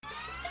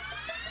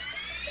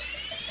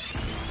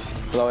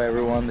Hello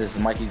everyone, this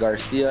is Mikey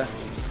Garcia.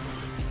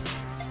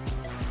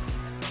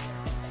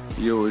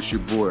 Yo, it's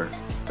your boy,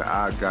 the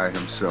odd guy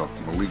himself,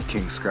 Malik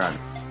King Scott.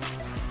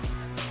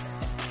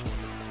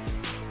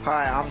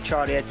 Hi, I'm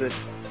Charlie Edwards.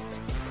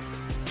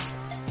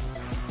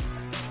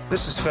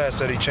 This is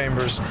Fast Eddie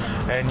Chambers,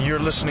 and you're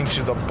listening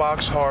to the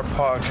Box Hard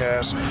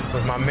Podcast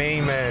with my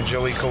main man,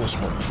 Joey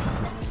Coastman.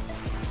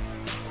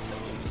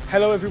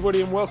 Hello,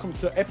 everybody, and welcome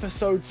to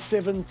episode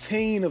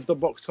 17 of the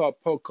Box Hard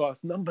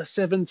Podcast. Number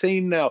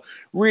 17 now,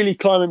 really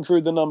climbing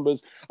through the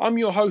numbers. I'm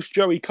your host,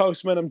 Joey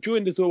Coastman. I'm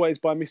joined, as always,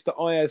 by Mr.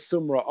 Ayaz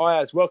Sumra.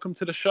 Ayaz, welcome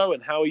to the show,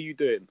 and how are you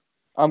doing?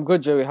 I'm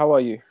good, Joey. How are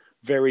you?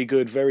 Very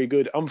good, very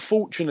good.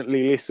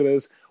 Unfortunately,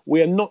 listeners,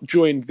 we are not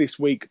joined this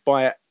week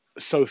by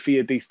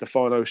Sophia Di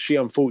Stefano. She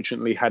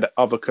unfortunately had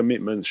other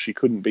commitments. She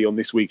couldn't be on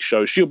this week's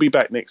show. She'll be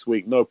back next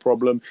week, no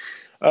problem.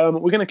 We're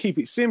going to keep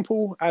it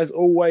simple. As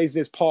always,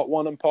 there's part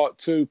one and part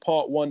two.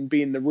 Part one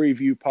being the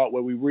review part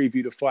where we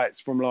review the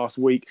fights from last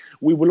week.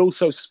 We will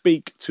also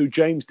speak to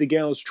James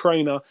DeGale's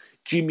trainer,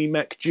 Jimmy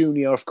Mack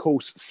Jr., of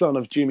course, son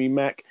of Jimmy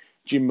Mack,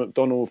 Jim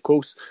McDonnell, of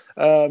course.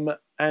 And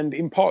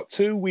in part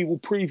two, we will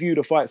preview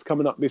the fights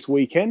coming up this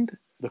weekend,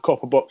 the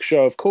Copper Box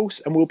show, of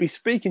course, and we'll be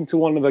speaking to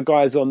one of the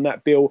guys on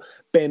that bill,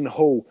 Ben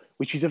Hall,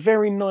 which is a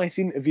very nice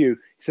interview.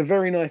 It's a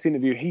very nice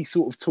interview. He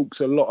sort of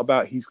talks a lot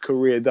about his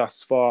career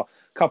thus far,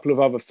 a couple of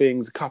other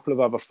things, a couple of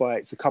other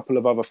fights, a couple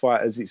of other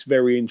fighters. It's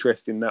very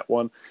interesting, that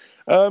one.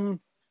 We're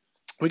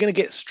going to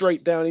get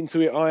straight down into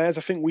it, Ayaz.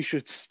 I think we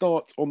should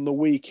start on the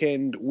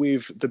weekend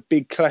with the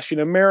big clash in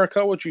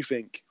America. What do you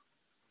think?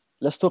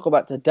 Let's talk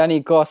about the Danny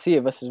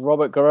Garcia versus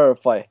Robert Guerrero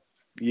fight.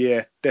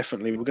 Yeah,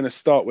 definitely. We're going to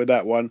start with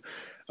that one.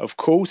 Of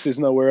course, there's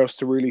nowhere else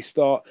to really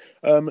start.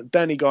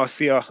 Danny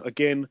Garcia,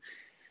 again,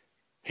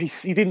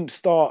 he didn't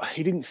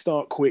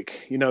start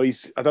quick. You know,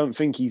 I don't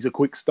think he's a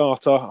quick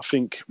starter. I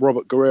think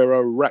Robert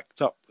Guerrero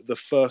racked up the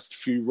first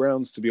few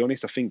rounds, to be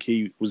honest. I think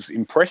he was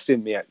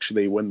impressing me,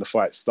 actually, when the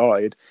fight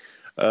started.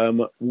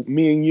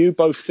 Me and you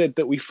both said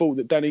that we thought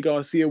that Danny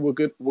Garcia were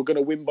going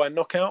to win by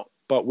knockout,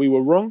 but we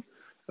were wrong.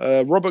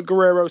 Robert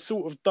Guerrero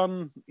sort of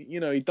done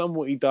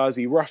what he does.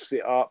 He roughs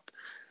it up.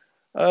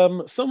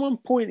 Someone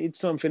pointed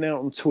something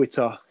out on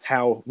Twitter,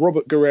 how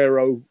Robert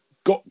Guerrero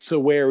got to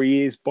where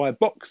he is by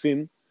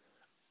boxing,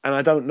 and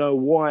I don't know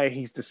why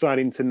he's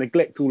deciding to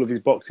neglect all of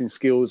his boxing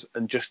skills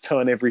and just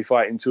turn every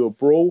fight into a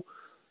brawl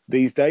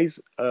these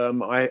days.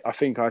 I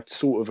think I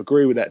sort of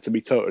agree with that, to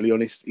be totally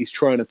honest. He's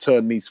trying to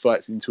turn these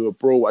fights into a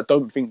brawl. I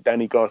don't think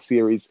Danny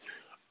Garcia is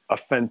a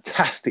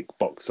fantastic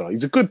boxer.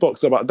 He's a good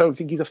boxer, but I don't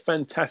think he's a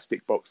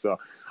fantastic boxer.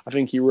 I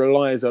think he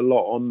relies a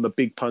lot on the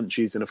big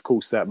punches and, of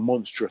course, that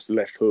monstrous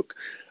left hook.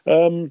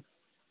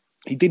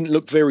 He didn't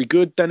look very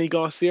good, Danny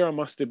Garcia, I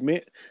must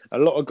admit. A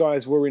lot of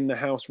guys were in the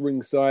house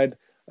ringside.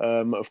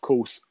 Of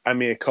course,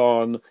 Amir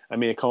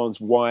Khan's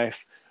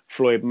wife,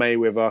 Floyd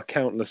Mayweather,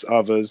 countless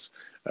others.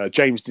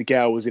 James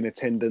DeGale was in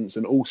attendance,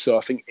 and also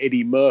I think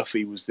Eddie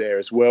Murphy was there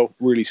as well.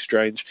 Really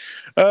strange.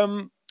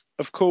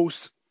 Of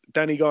course,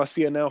 Danny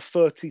Garcia now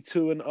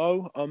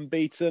 32-0,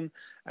 unbeaten,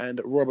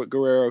 and Robert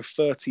Guerrero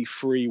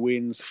 33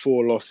 wins,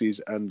 4 losses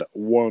and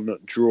 1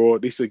 draw.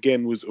 This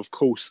again was, of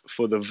course,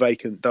 for the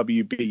vacant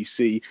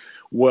WBC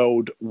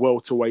World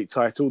Welterweight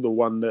title, the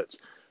one that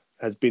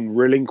has been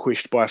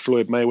relinquished by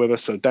Floyd Mayweather.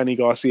 So Danny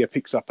Garcia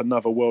picks up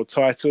another world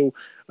title.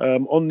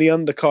 On the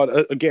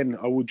undercard, again,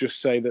 I would just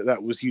say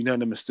that was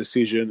unanimous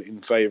decision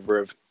in favour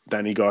of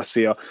Danny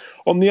Garcia.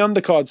 On the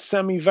undercard,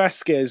 Sammy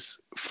Vasquez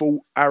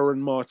fought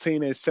Aaron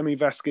Martinez. Sammy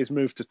Vasquez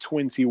moved to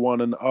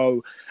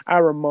 21-0.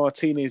 Aaron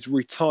Martinez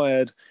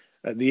retired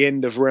at the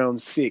end of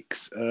round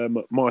 6.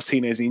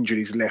 Martinez injured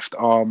his left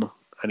arm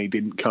and he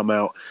didn't come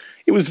out.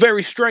 It was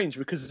very strange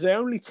because they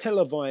only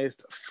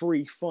televised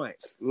 3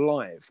 fights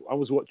live. I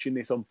was watching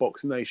this on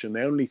Box Nation.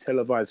 They only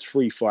televised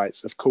 3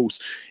 fights. Of course,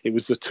 it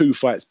was the 2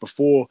 fights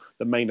before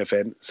the main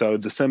event. So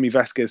the Sammy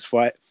Vasquez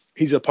fight,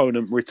 his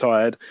opponent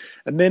retired.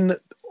 And then,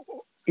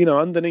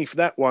 underneath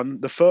that one,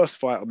 the first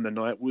fight on the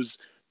night was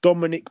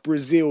Dominic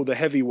Breazeale, the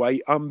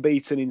heavyweight,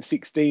 unbeaten in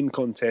 16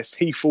 contests.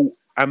 He fought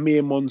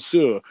Amir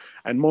Mansour,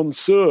 and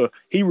Mansour,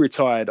 he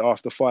retired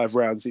after 5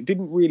 rounds. It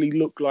didn't really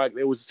look like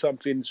there was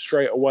something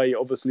straight away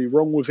obviously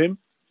wrong with him.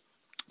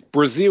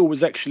 Breazeale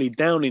was actually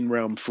down in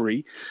round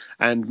 3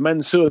 and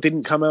Mansour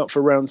didn't come out for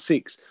round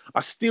 6.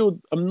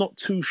 I'm not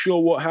too sure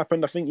what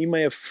happened. I think he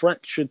may have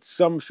fractured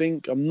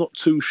something. I'm not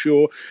too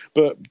sure.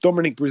 But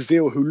Dominic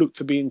Breazeale, who looked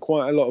to be in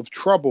quite a lot of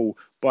trouble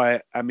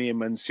by Amir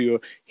Mansour,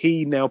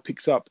 he now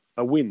picks up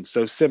a win.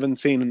 So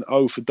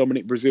 17-0 for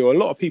Dominic Breazeale. A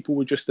lot of people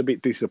were just a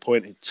bit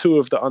disappointed. 2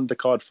 of the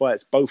undercard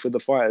fights, both of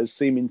the fighters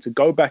seeming to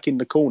go back in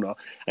the corner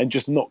and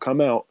just not come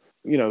out,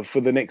 for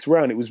the next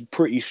round. It was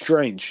pretty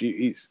strange.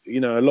 A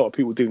lot of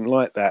people didn't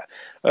like that.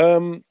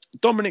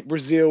 Dominic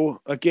Breazeale,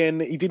 again,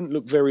 he didn't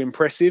look very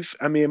impressive.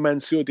 Amir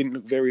Mansour didn't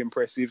look very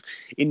impressive.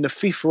 In the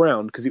 5th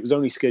round, because it was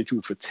only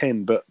scheduled for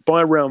 10, but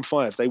by round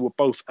 5, they were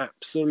both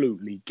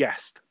absolutely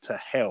gassed to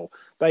hell.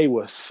 They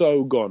were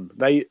so gone.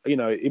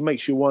 It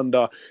makes you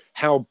wonder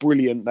how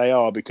brilliant they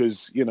are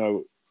because,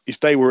 if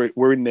they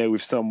were in there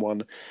with some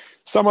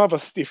other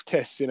stiff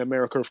tests in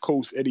America, of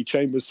course, Eddie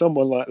Chambers,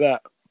 someone like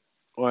that,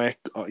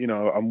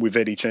 I'm with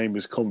Eddie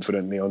Chambers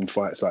confidently on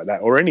fights like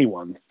that, or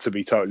anyone, to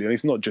be totally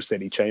honest, not just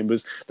Eddie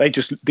Chambers. They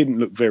just didn't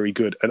look very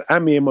good. And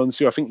Amir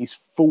Mansour, I think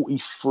he's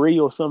 43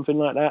 or something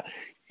like that.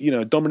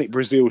 Dominic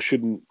Brazil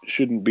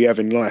shouldn't be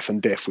having life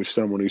and death with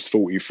someone who's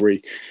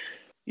 43.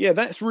 Yeah,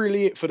 that's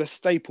really it for the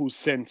Staples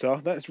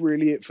Center. That's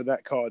really it for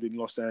that card in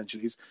Los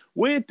Angeles.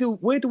 Where do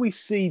we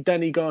see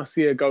Danny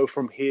Garcia go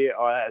from here,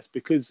 Ayaz?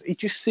 Because he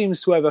just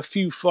seems to have a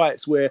few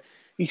fights where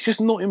he's just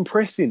not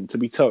impressing, to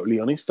be totally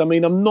honest. I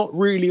mean, I'm not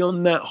really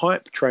on that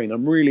hype train.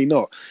 I'm really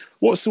not.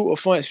 What sort of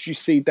fights do you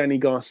see Danny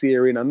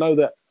Garcia in? I know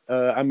that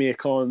Amir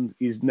Khan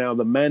is now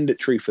the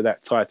mandatory for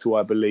that title,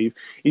 I believe.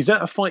 Is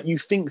that a fight you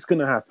think's going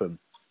to happen?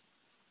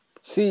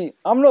 See,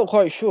 I'm not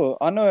quite sure.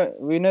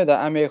 We know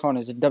that Amir Khan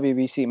is a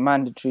WBC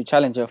mandatory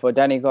challenger for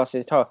Danny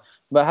Garcia's title,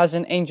 but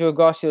hasn't Angel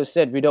Garcia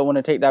said we don't want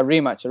to take that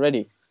rematch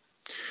already?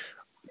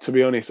 To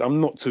be honest,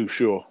 I'm not too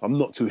sure.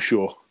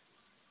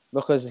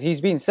 Because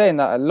he's been saying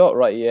that a lot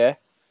right here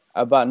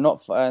about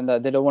and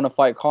that they don't want to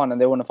fight Khan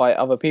and they want to fight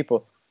other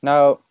people.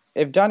 Now,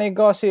 if Danny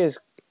Garcia is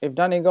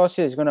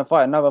going to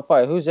fight another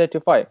fight, who's there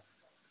to fight?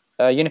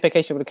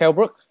 Unification with Kell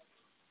Brook?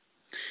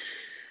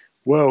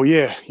 Well,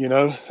 yeah,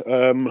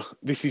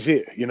 this is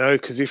it,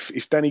 because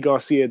if Danny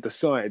Garcia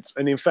decides,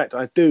 and in fact,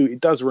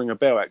 it does ring a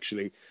bell,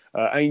 actually.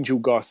 Angel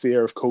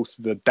Garcia, of course,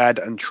 the dad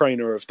and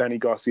trainer of Danny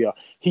Garcia,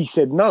 he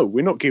said, no,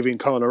 we're not giving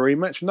Khan a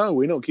rematch. No,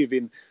 we're not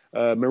giving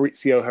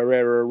Mauricio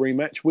Herrera a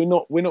rematch. We're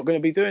not going to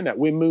be doing that.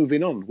 We're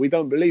moving on. We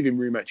don't believe in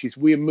rematches.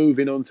 We're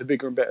moving on to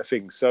bigger and better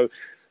things. So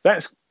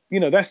that's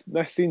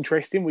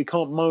interesting. We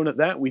can't moan at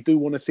that. We do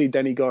want to see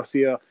Danny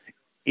Garcia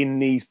in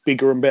these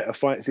bigger and better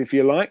fights, if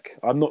you like.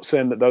 I'm not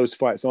saying that those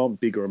fights aren't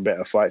bigger and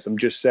better fights. I'm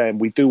just saying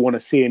we do want to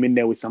see him in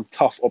there with some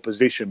tough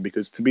opposition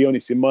because, to be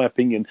honest, in my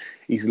opinion,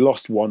 he's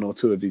lost one or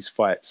two of his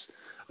fights.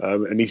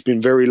 And he's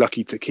been very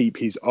lucky to keep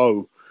his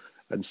O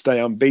and stay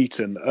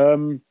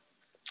unbeaten.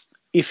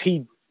 If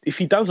he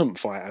doesn't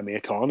fight Amir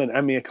Khan and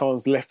Amir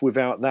Khan's left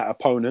without that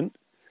opponent,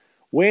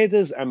 where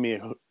does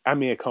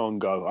Amir Khan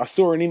go? I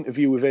saw an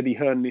interview with Eddie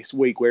Hearn this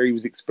week where he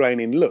was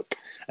explaining, look,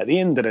 at the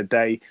end of the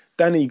day,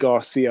 Danny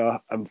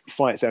Garcia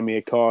fights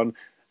Amir Khan.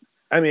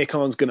 Amir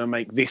Khan's going to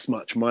make this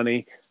much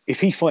money.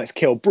 If he fights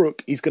Kell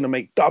Brook, he's going to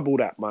make double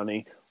that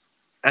money.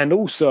 And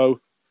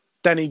also,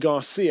 Danny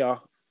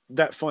Garcia,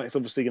 that fight's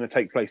obviously going to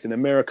take place in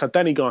America.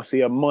 Danny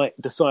Garcia might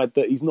decide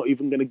that he's not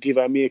even going to give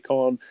Amir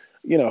Khan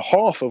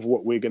half of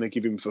what we're going to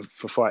give him for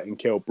fighting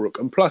Kell Brook.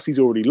 And plus, he's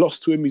already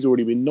lost to him. He's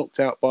already been knocked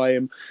out by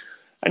him.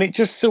 And it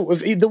just sort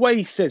of, the way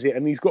he says it,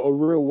 and he's got a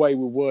real way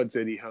with words,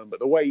 Eddie Hearn, but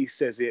the way he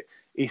says it,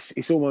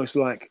 it's almost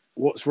like,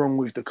 what's wrong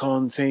with the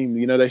Khan team?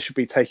 They should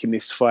be taking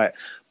this fight.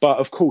 But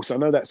of course, I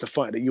know that's a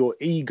fight that you're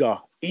eager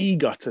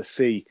to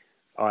see,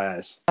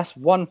 Ayaz. That's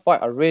one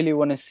fight I really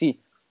want to see.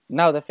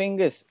 Now, the thing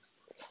is,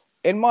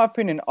 in my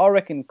opinion, I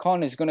reckon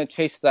Khan is going to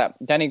chase that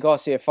Danny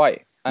Garcia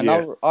fight. And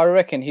yeah. I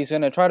reckon he's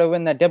going to try to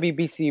win that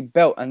WBC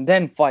belt and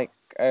then fight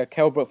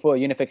Kell Brook for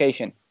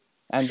unification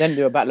and then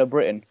do a Battle of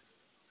Britain.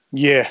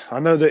 Yeah, I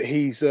know that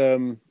he's,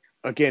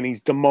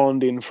 he's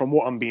demanding, from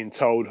what I'm being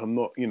told, I'm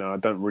not, I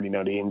don't really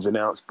know the ins and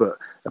outs, but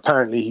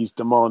apparently he's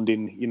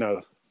demanding,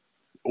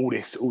 all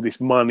this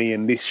money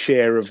and this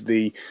share of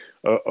the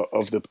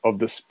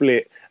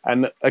split.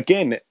 And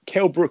again,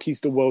 Kell Brook,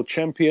 he's the world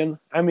champion.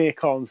 Amir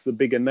Khan's the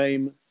bigger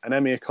name, and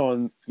Amir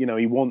Khan,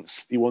 he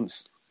wants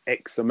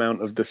X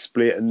amount of the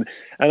split, and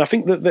I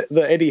think that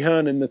Eddie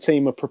Hearn and the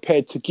team are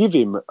prepared to give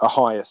him a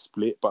higher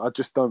split, but I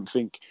just don't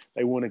think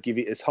they want to give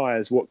it as high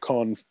as what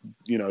Khan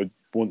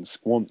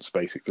wants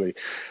basically.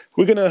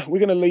 We're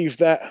gonna leave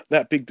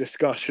that big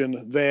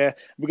discussion there.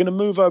 We're gonna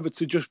move over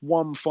to just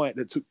one fight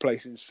that took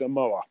place in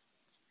Samoa.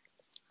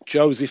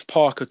 Joseph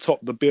Parker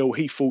topped the bill.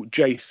 He fought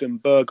Jason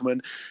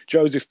Bergman.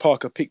 Joseph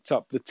Parker picked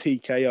up the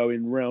TKO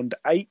in round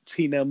 8.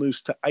 He now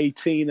moves to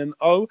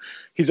 18-0.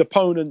 His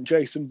opponent,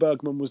 Jason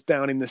Bergman, was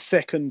down in the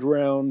 2nd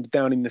round,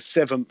 down in the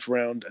 7th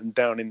round, and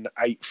down in the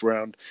 8th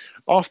round.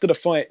 After the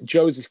fight,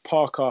 Joseph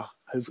Parker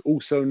has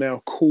also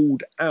now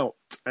called out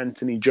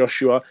Anthony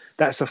Joshua.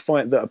 That's a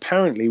fight that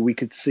apparently we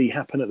could see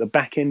happen at the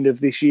back end of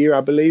this year, I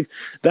believe.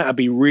 That'd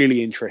be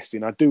really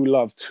interesting. I do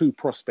love two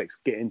prospects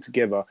getting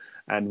together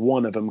and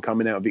one of them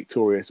coming out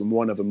victorious and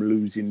one of them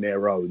losing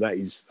their O. That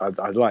is,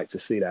 I'd like to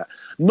see that.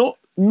 Not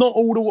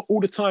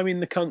all the time in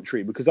the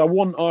country, because I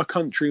want our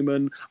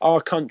countrymen, our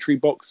country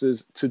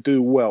boxers to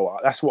do well.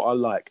 That's what I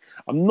like.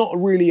 I'm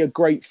not really a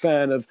great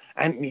fan of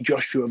Anthony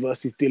Joshua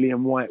versus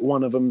Dillian Whyte.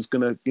 One of them's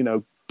gonna,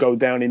 go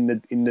down in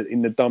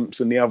the dumps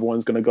and the other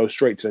one's going to go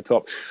straight to the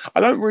top. I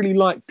don't really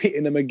like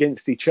pitting them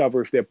against each other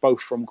if they're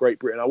both from Great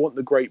Britain. I want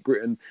the Great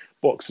Britain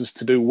boxers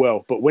to do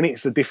well. But when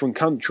it's a different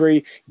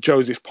country,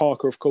 Joseph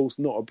Parker, of course,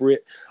 not a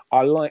Brit,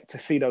 I like to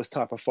see those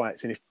type of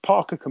fights. And if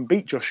Parker can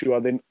beat Joshua,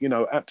 then,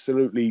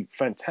 absolutely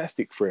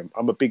fantastic for him.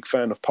 I'm a big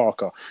fan of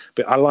Parker.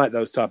 But I like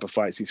those type of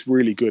fights. It's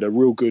really good, a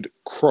real good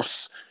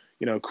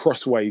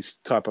crossways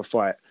type of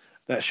fight.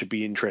 that should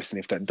be interesting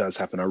if that does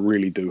happen. I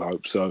really do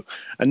hope so.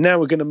 And now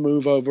we're going to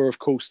move over, of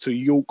course, to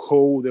York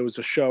Hall. There was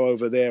a show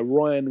over there.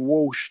 Ryan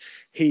Walsh,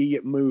 he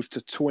moved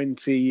to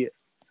 20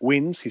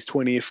 wins, his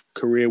 20th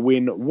career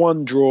win,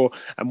 1 draw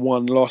and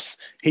 1 loss.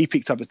 He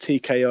picked up a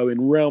TKO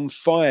in round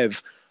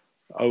 5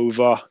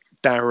 over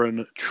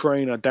Darren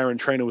Trainer. Darren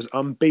Trainer was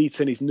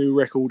unbeaten. His new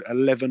record,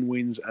 11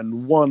 wins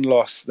and 1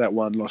 loss. That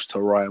one lost to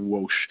Ryan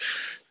Walsh.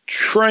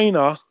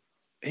 Trainer,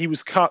 he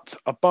was cut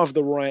above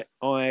the right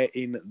eye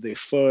in the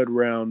 3rd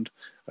round.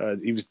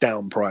 He was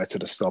down prior to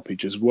the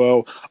stoppage as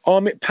well.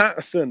 Amit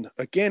Patterson,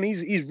 again,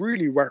 he's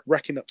really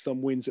racking up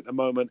some wins at the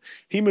moment.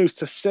 He moves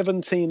to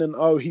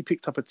 17-0. He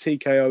picked up a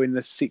TKO in the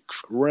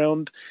 6th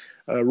round.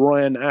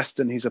 Ryan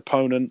Aston, his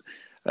opponent.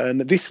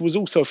 And this was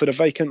also for the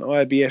vacant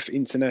IBF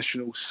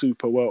International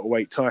Super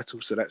Welterweight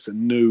title. So that's a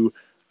new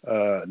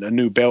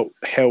belt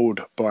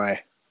held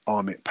by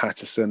Amit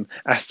Patterson.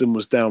 Aston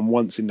was down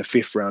once in the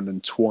 5th round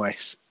and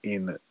twice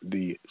in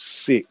the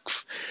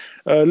 6th.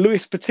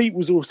 Louis Petit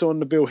was also on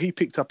the bill. He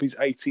picked up his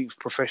 18th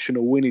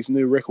professional win. His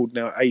new record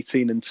now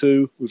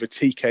 18-2 with a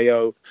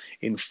TKO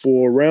in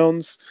 4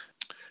 rounds.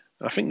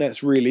 I think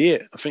that's really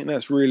it.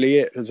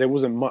 Because there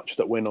wasn't much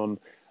that went on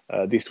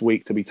this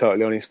week, to be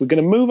totally honest. We're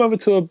going to move over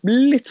to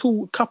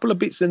a couple of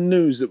bits of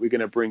news that we're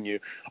going to bring you.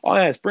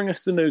 Ayaz, bring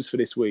us the news for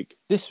this week.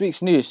 This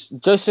week's news: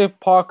 Joseph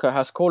Parker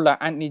has called out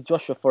Anthony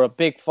Joshua for a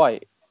big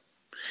fight.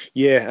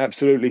 Yeah,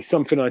 absolutely.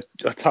 Something I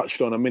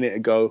touched on a minute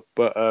ago,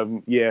 but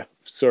yeah,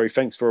 sorry.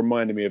 Thanks for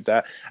reminding me of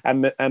that.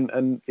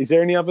 And is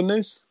there any other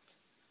news?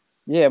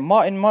 Yeah,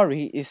 Martin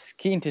Murray is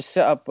keen to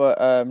set up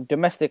a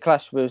domestic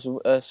clash with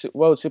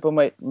world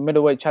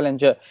middleweight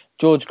challenger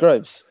George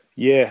Groves.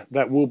 Yeah,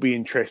 that will be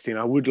interesting.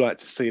 I would like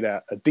to see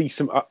that.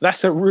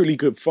 That's a really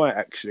good fight,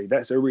 actually.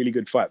 That's a really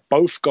good fight.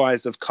 Both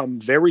guys have come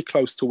very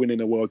close to winning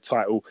a world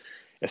title,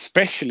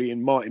 especially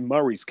in Martin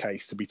Murray's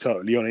case, to be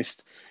totally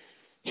honest.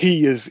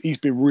 He's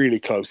been really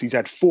close. He's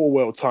had 4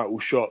 world title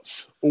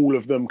shots. All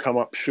of them come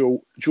up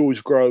short.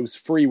 George Groves,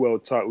 3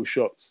 world title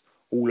shots.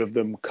 All of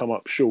them come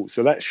up short.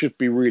 So that should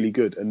be really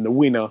good. And the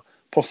winner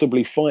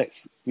possibly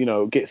fights,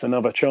 gets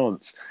another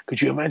chance.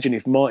 Could you imagine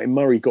if Martin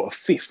Murray got a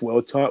 5th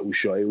world title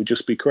shot? It would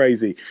just be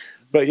crazy.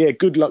 But yeah,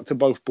 good luck to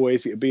both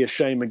boys. It would be a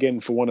shame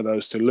again for one of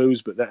those to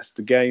lose, but that's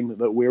the game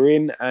that we're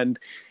in. And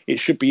it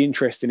should be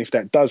interesting if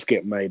that does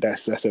get made.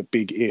 That's a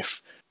big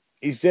if.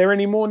 Is there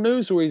any more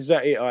news, or is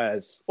that it,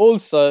 Ayaz?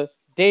 Also,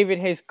 David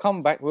Hayes'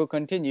 comeback will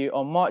continue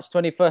on March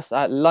 21st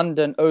at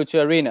London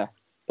O2 Arena,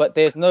 but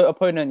there's no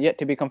opponent yet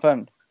to be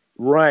confirmed.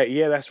 Right,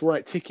 yeah, that's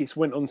right. Tickets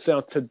went on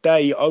sale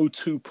today.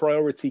 O2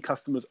 priority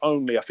customers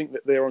only. I think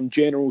that they're on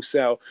general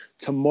sale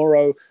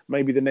tomorrow,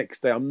 maybe the next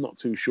day. I'm not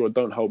too sure.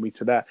 Don't hold me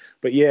to that.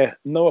 But yeah,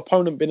 no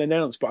opponent been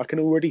announced, but I can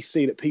already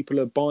see that people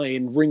are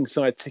buying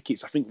ringside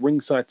tickets. I think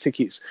ringside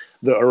tickets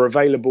that are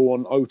available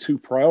on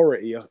O2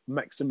 priority are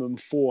maximum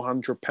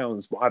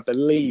 £400, but I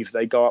believe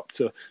they go up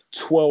to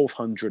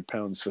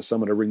 £1,200 for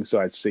some of the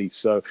ringside seats.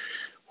 So,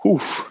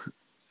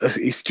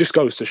 it just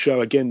goes to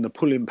show, again, the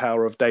pulling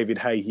power of David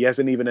Haye. He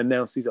hasn't even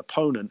announced his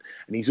opponent,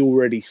 and he's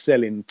already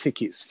selling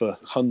tickets for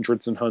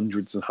hundreds and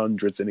hundreds and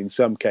hundreds, and in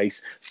some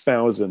case,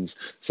 thousands.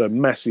 So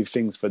massive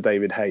things for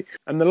David Haye.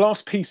 And the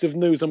last piece of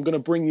news I'm going to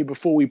bring you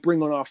before we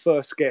bring on our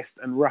first guest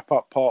and wrap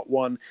up part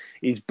 1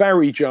 is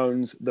Barry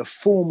Jones, the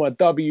former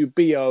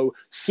WBO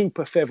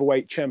super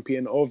featherweight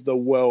champion of the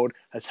world,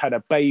 has had a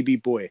baby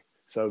boy.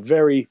 So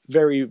very,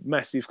 very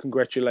massive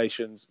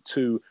congratulations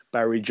to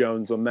Barry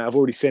Jones on that. I've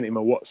already sent him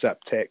a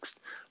WhatsApp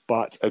text,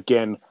 but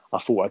again, I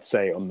thought I'd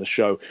say it on the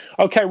show.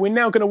 Okay, we're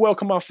now going to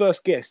welcome our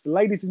first guest.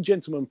 Ladies and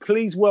gentlemen,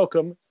 please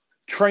welcome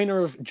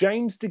trainer of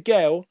James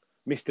DeGale,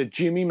 Mr.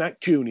 Jimmy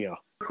Mack Jr.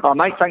 Oh,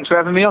 mate, thanks for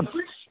having me on.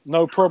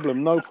 No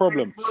problem.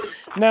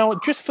 Now,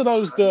 just for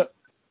those that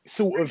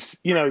sort of,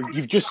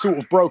 you've just sort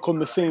of broke on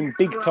the scene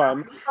big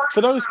time. For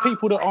those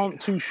people that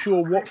aren't too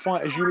sure what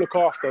fighters you look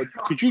after,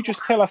 could you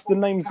just tell us the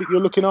names that you're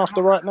looking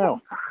after right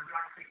now?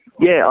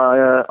 Yeah,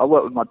 I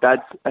work with my dad,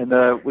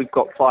 and we've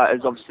got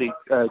fighters. Obviously,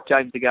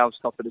 James DeGale's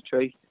top of the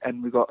tree,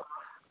 and we've got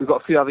a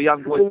few other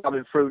young boys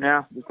coming through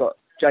now. We've got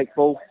Jake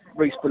Ball,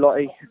 Reece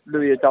Bellotti,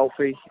 Louis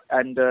Adolphi,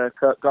 and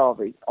Kurt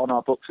Garvey on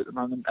our books at the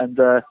moment, and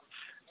there'll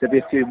be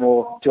a few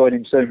more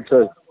joining soon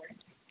too.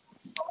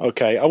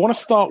 Okay, I want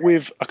to start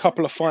with a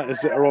couple of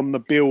fighters that are on the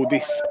bill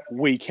this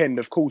weekend.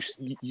 Of course,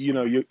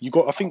 you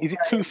got, I think, is it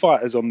 2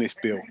 fighters on this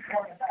bill?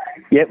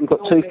 Yeah, we've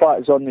got 2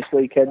 fighters on this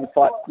weekend.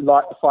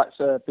 The fights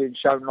are being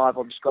shown live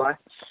on Sky.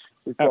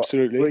 We've got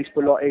Absolutely. Reece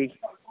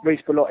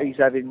Bellotti's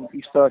having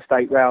his first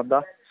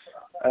 8-rounder.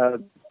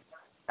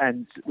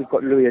 And we've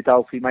got Louis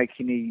Adolphi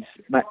making his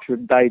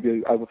matchroom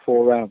debut over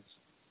 4 rounds.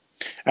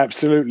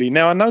 Absolutely.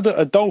 Now, I know that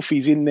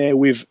Adolphi's in there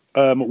with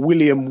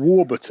William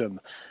Warburton.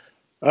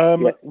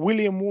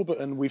 William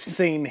Warburton, we've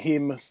seen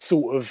him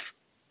sort of,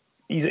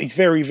 he's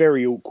very,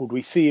 very awkward.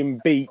 We see him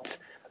beat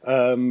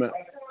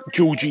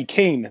Georgie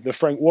Keane, the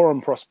Frank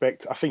Warren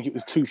prospect. I think it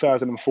was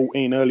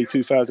 2014, early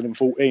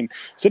 2014.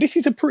 So this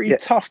is a pretty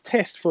tough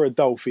test for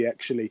Adolphe,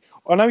 actually.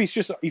 I know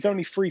he's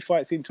only 3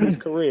 fights into his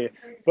career,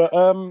 but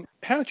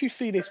how do you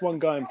see this one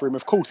going for him?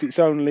 Of course, it's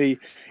only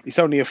a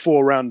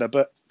 4-rounder,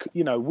 but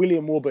you know,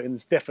 William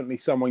Warburton's definitely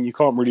someone you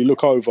can't really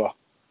look over.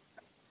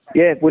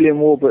 Yeah, William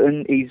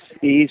Warburton,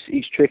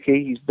 he's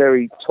tricky. He's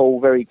very tall,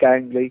 very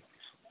gangly,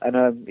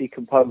 and he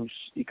can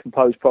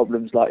pose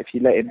problems. Like if you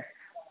let him,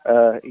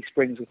 he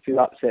springs a few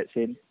upsets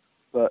in.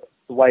 But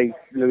the way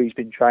Louis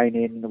been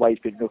training, the way he's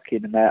been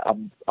looking, and that,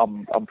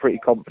 I'm pretty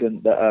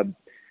confident that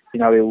you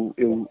know,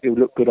 he'll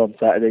look good on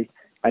Saturday,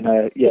 and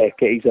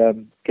get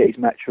his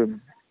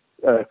matchroom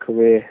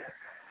career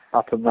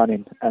up and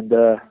running. And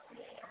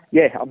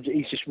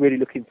he's just really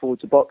looking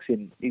forward to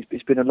boxing.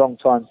 It's been a long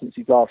time since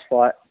his last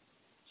fight.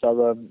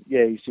 So,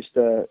 he's just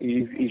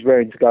he's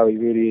raring to go. He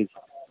really is.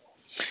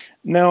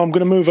 Now I'm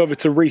going to move over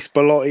to Reece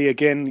Bellotti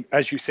again.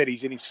 As you said,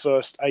 he's in his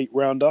first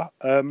 8-rounder.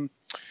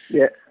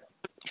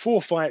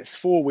 4 fights,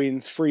 4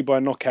 wins, 3 by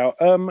knockout.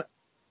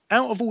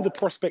 Out of all the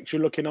prospects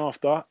you're looking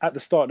after, at the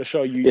start of the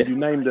show, you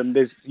named them.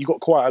 You got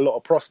quite a lot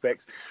of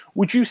prospects.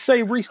 Would you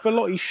say Reece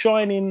Bellotti's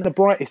shining the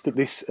brightest at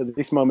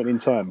this moment in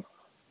time?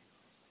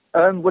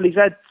 Well, he's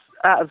had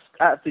out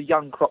of the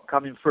young crop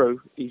coming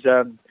through.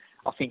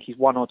 I think he's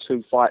 1 or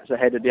 2 fights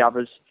ahead of the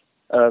others.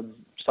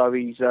 So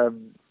he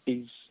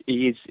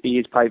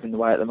is paving the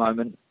way at the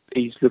moment.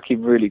 He's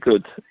looking really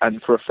good,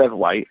 and for a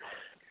featherweight,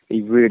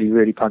 he really,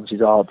 really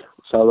punches hard.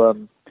 So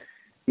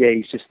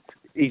he's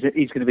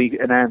going to be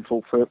an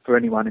handful for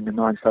anyone in the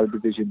 9-stone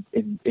division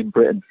in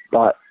Britain.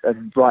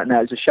 And right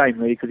now it's a shame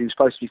really, because he was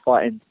supposed to be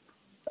fighting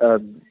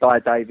Guy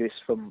Davis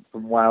from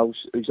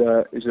Wales, who's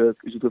a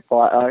good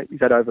fighter.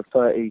 He's had over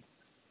 30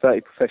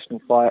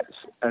 professional fights,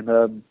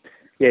 and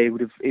it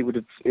would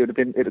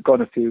have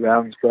gone a few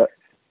rounds, but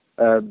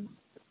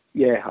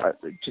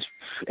just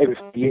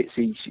everything he hits,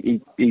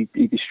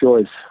 he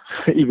destroys.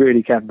 He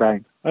really can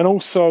bang. And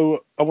also,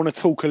 I want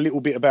to talk a little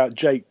bit about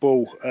Jake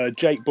Bull.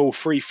 Jake Bull,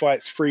 3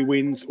 fights, 3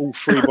 wins, all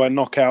 3 by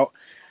knockout.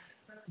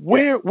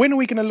 When are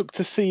we going to look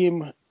to see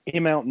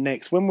him out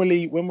next? When will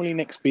he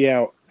next be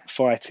out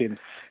fighting?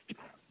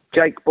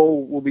 Jake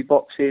Bull will be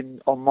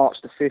boxing on March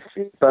the 5th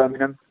in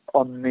Birmingham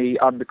on the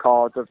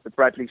undercard of the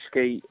Bradley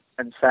Skeet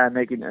and Sam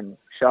Eggington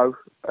show,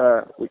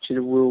 which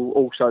will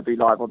also be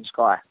live on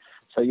Sky.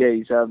 So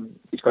he's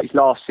got his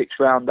last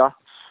 6-rounder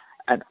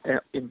and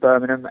in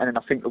Birmingham, and then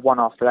I think the one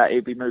after that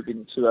he'll be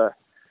moving to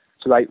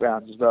 8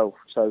 rounds as well.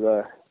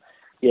 So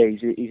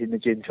he's in the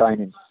gym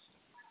training.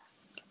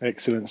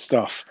 Excellent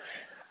stuff.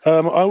 I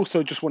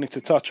also just wanted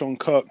to touch on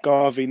Kirk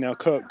Garvey. Now,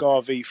 Kirk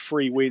Garvey,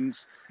 3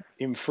 wins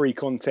in 3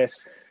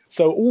 contests.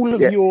 So all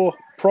of your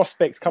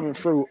prospects coming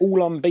through,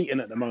 all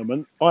unbeaten at the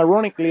moment.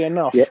 Ironically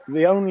enough,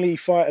 the only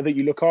fighter that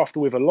you look after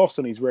with a loss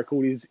on his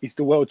record is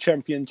the world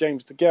champion,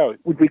 James DeGale.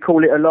 Would we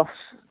call it a loss?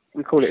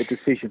 We call it a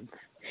decision.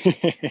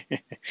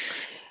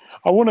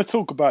 I want to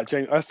talk about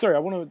James. I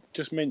want to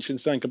just mention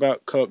something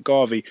about Kirk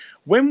Garvey.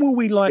 When will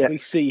we likely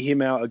see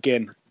him out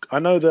again? I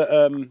know that,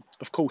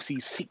 of course,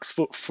 he's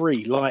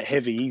 6'3", light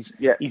heavy.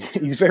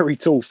 He's very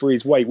tall for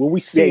his weight. Will we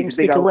see him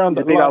stick around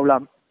at light?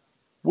 Lump.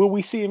 Will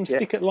we see him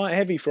stick at light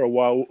heavy for a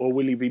while, or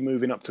will he be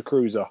moving up to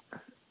cruiser?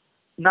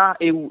 Nah,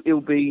 he'll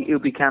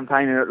be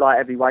campaigning at light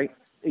heavyweight.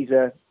 He's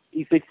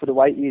big for the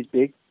weight. He is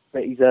big,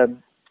 but he's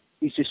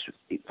just,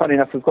 funny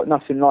enough, we've got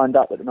nothing lined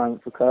up at the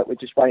moment for Kirk. We're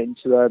just waiting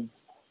to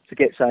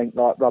get something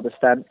like rubber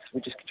stamped.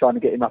 We're just trying to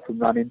get him up and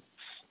running.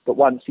 But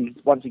once he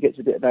gets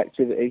a bit of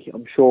activity,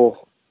 I'm sure,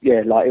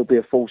 he'll be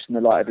a force in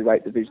the light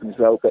heavyweight division as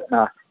well. But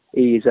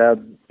he's a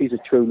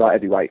true light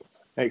heavyweight.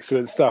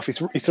 Excellent stuff.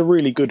 It's a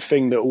really good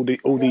thing that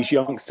all these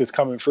youngsters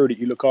coming through that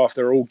you look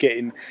after are all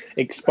getting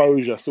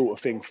exposure, sort of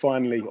thing,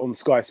 finally on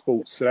Sky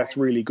Sports. So that's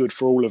really good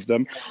for all of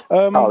them.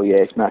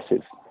 It's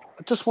massive.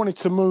 I just wanted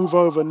to move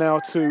over now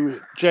to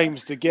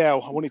James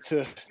DeGale. I wanted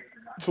to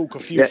talk a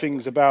few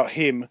things about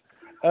him.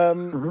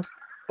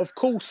 Of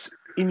course,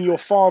 in your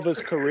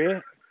father's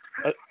career,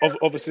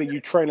 obviously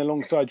you train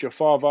alongside your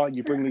father,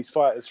 you bring these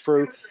fighters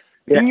through.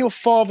 In your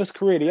father's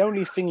career, the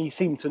only thing he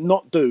seemed to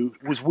not do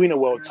was win a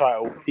world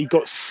title. He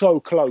got so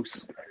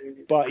close,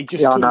 but he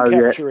just couldn't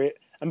capture it.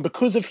 And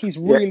because of his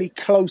really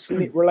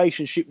close-knit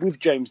relationship with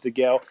James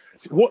DeGale,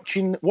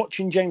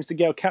 watching James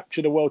DeGale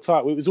capture the world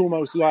title, it was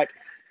almost like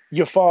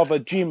your father,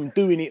 Jim,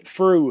 doing it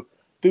through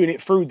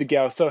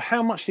DeGale. So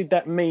how much did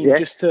that mean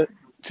just to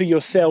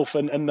yourself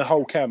and the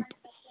whole camp?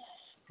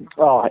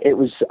 Oh, it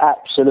was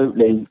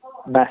absolutely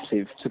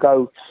massive. To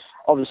go,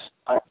 obviously,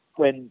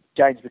 when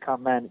James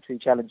became mandatory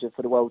challenger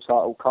for the world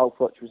title, Carl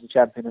Froch was the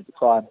champion at the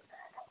time.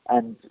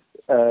 And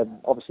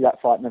obviously that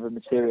fight never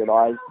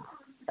materialised.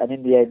 And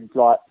in the end,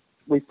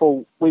 we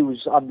thought, we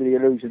was under the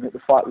illusion that the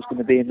fight was going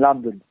to be in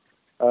London.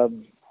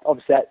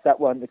 Obviously that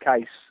weren't the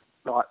case.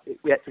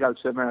 We had to go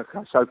to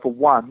America. So for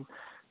one,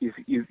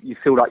 you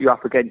feel like you're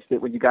up against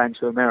it when you're going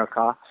to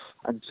America.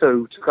 And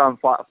 2, to go and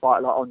fight a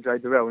fighter like Andre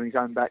Durrell in his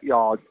own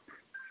backyard,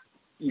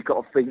 you've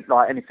got to think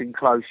anything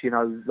close,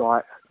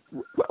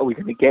 are we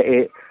going to get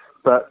it?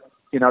 But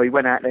you know, he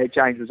went out there.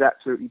 James was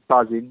absolutely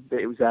buzzing that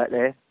it was out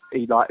there.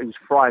 He was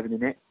thriving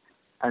in it,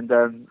 and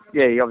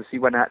he obviously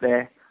went out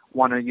there,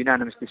 won a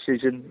unanimous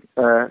decision,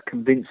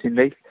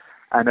 convincingly,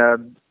 and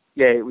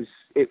it was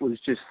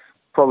just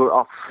probably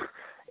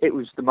it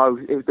was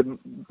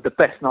the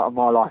best night of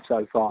my life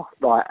so far.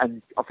 Right,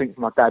 and I think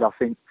for my dad,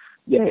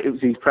 it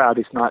was his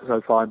proudest night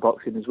so far in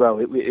boxing as well.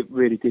 It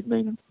really did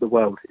mean the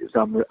world. It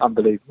was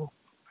unbelievable.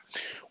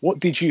 What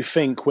did you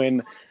think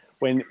when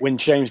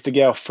James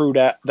DeGale threw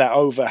that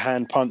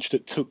overhand punch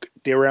that took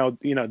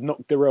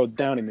knocked Dirrell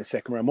down in the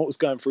second round? What was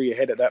going through your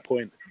head at that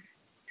point?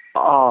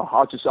 Oh,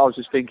 I was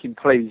just thinking,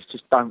 please,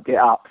 just don't get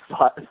up.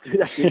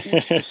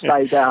 Just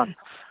stay down.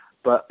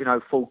 But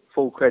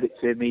full credit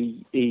to him.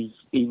 He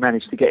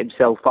managed to get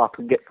himself up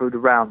and get through the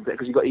round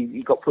because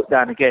he got put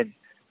down again.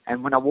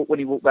 And when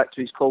he walked back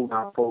to his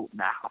corner, I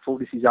thought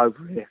this is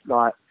over here.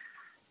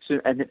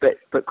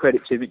 But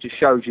credit to him, it just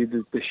shows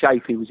you the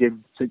shape he was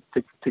in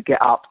to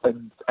get up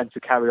and to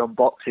carry on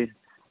boxing.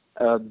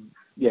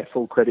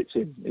 Full credit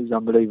to him. It was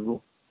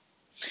unbelievable.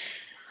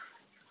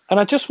 And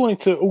I just wanted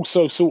to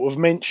also sort of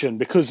mention,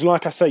 because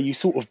like I say, you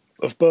sort of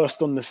have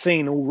burst on the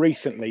scene all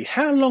recently.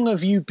 How long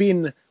have you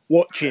been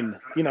watching?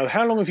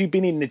 How long have you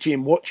been in the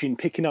gym watching,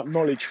 picking up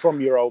knowledge from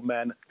your old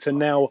man to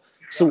now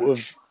sort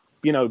of,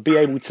 be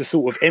able to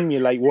sort of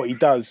emulate what he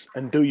does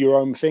and do your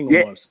own thing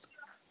almost?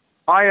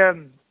 I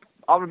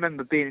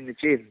remember being in the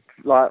gym,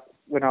 like,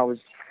 when I was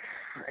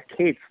a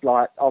kid.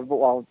 Like, I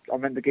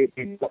remember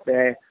getting up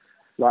there,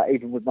 like,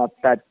 even with my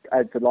dad,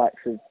 had the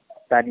likes of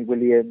Danny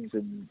Williams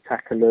and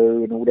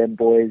Takaloo and all them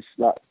boys,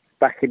 like,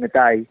 back in the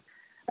day.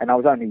 And I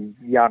was only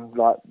young,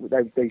 like,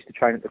 they used to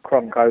train at the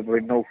Cronk over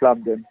in North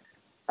London.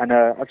 And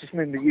I just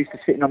remember used to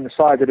sitting on the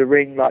side of the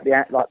ring, like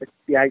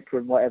the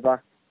apron,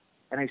 whatever.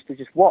 And I used to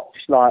just watch,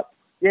 like,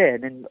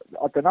 and then,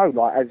 I don't know,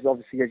 like, as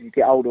you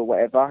get older or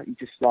whatever, you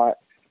just, like,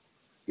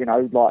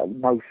 like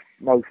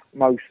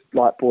most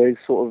like boys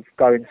sort of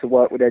going to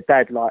work with their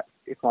dad. Like,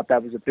 if my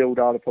dad was a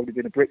builder, I'd have probably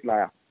been a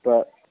bricklayer.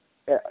 But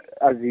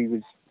as he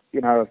was,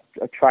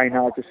 a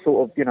trainer, I just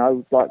sort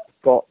of, like,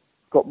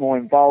 got more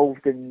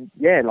involved, and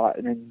this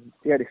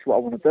is what I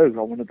want to do.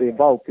 I want to be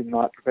involved in,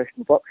 like,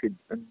 professional boxing,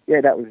 and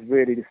that was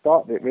really the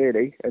start of it,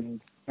 really.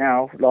 And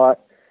now, I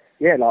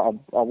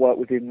work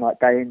with him, like,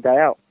 day in, day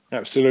out.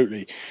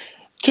 Absolutely.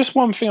 Just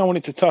one thing I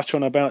wanted to touch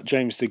on about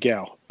James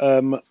DeGale.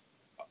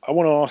 I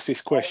want to ask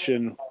this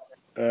question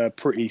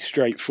pretty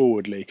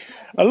straightforwardly.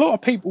 A lot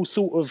of people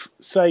sort of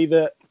say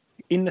that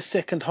in the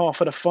second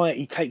half of the fight,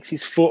 he takes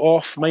his foot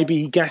off, maybe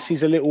he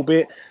gasses a little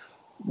bit.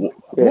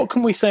 What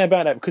can we say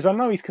about that? Because I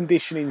know his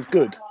conditioning is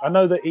good. I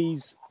know that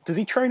does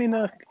he train in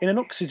an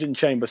oxygen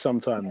chamber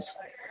sometimes?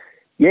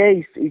 Yeah,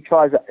 he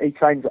trains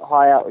at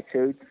high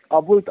altitude. I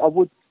would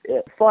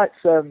fights.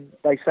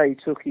 They say he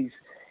took his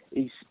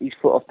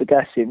foot off the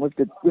gas in with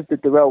the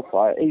Dirrell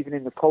fight. Even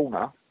in the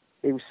corner,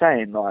 he was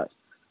saying, like,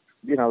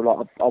 I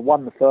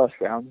won the first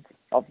round.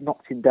 I've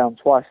knocked him down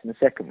twice in the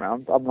second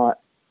round. I'm like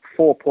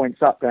 4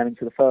 points up going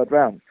into the third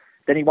round.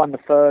 Then he won the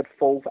third,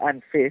 fourth,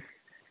 and fifth.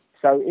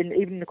 So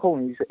even in the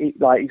corner,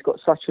 he's got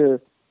such an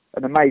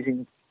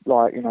amazing,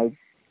 like,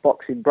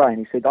 boxing brain.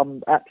 He said,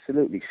 I'm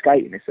absolutely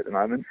skating this at the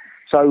moment.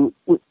 So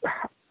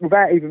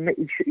without even,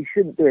 he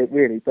shouldn't do it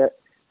really, but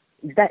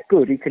he's that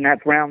good. He can have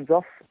rounds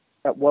off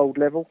at world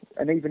level.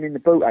 And even in the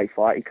Bute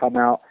fight, he come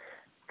out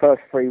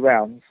first 3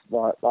 rounds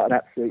like an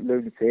absolute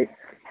lunatic.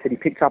 Then he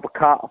picked up a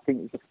cut. I think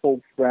it was the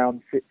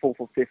fourth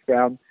or fifth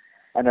round,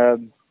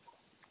 and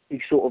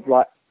he sort of,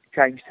 like,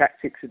 changed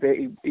tactics a bit.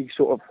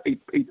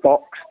 He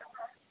boxed,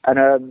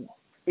 and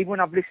even when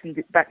I've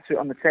listened back to it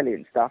on the telly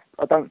and stuff,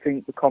 I don't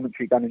think the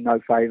commentary done him no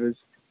favours.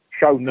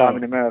 Showtime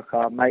in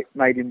America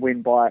made him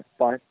win by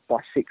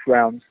 6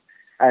 rounds,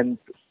 and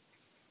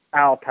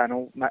our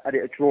panel had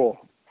it a draw.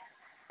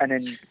 And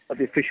then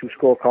the official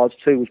scorecards,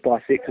 2 was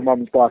by 6 and 1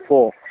 was by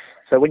 4.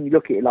 So when you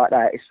look at it like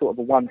that, it's sort of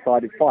a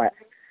one-sided fight.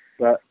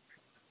 But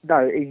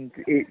no,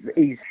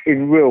 he's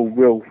in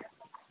real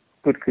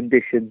good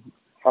condition.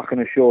 I can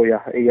assure you,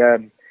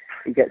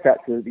 he gets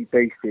absolutely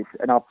beasted,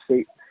 and I've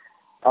seen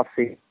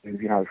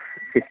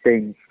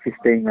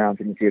 15 rounds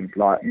in the gym,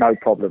 like, no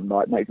problem,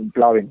 like, not even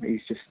blowing.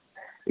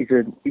 He's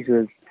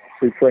a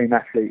supreme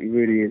athlete. He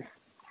really is.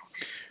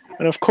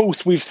 And of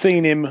course, we've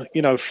seen him,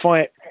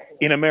 fight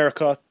in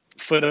America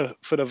for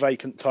the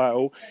vacant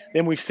title.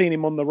 Then we've seen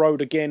him on the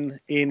road again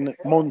in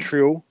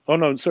Montreal. Oh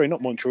no, sorry,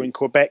 not Montreal, in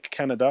Quebec,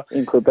 Canada.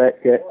 In Quebec,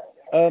 yeah.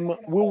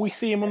 Will we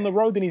see him on the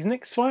road in his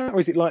next fight, or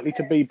is it likely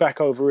to be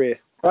back over here?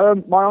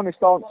 My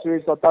honest answer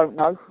is I don't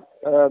know.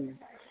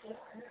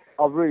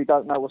 I really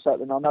don't know what's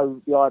happening. I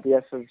know the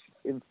IBF have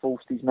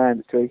enforced his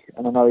mandatory,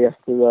 and I know he has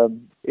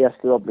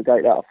to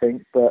obligate that, I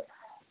think. But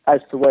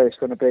as to where it's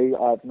going to be,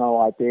 I have no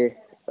idea.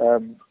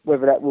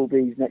 Whether that will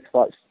be his next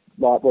fight,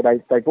 like, well,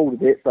 they've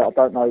ordered it, but I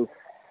don't know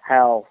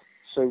how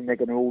soon they're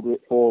going to order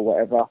it for or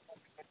whatever.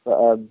 But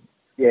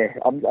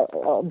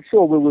I'm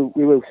sure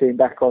we will see him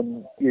back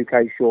on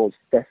UK shores,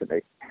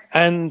 definitely.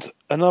 And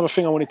another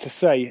thing I wanted to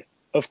say,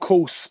 of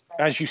course,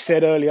 as you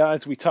said earlier,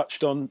 as we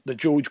touched on the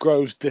George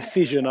Groves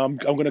decision, I'm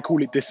going to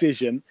call it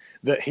decision,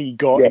 that he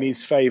got in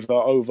his favour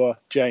over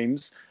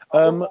James.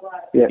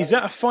 Is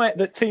that a fight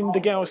that Team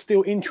DeGale is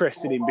still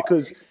interested in?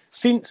 Because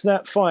since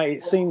that fight,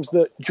 it seems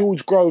that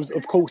George Groves,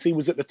 of course, he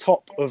was at the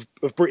top of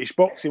British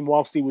boxing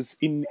whilst he was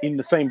in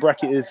the same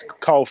bracket as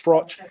Carl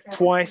Froch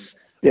twice.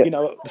 Yeah.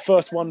 The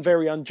first one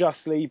very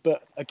unjustly,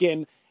 but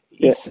again,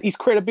 his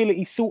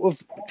credibility sort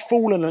of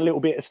fallen a little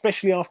bit,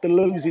 especially after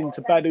losing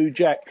to Badou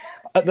Jack.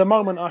 At the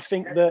moment, I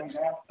think that,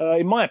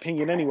 in my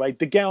opinion anyway,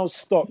 DeGale's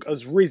stock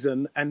has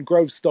risen and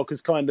Groves' stock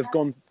has kind of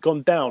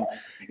gone down.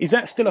 Is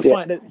that still a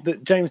fight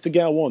that James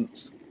DeGale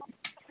wants?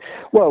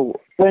 Well,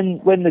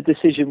 when the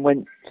decision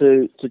went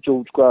to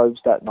George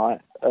Groves that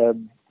night,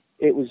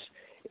 it was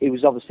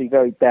obviously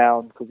very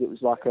down because it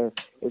was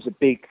a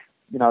big,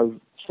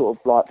 sort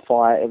of like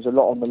fight. It was a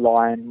lot on the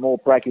line, more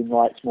bragging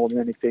rights more than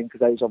anything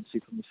because they was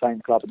obviously from the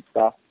same club and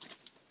stuff.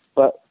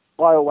 But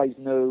I always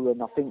knew,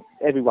 and I think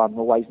everyone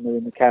always knew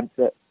in the camp,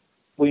 that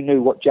we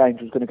knew what James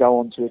was going to go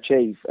on to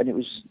achieve. And it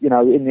was,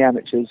 in the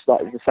amateurs, it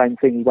was the same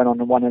thing. He went on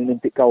and won an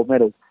Olympic gold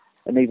medal.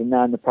 And even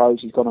now in the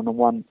pros, he's gone on and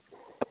won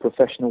a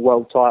professional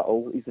world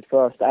title. He's the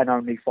first and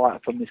only fighter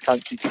from this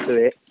country to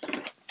do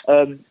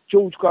it.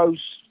 George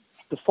Groves,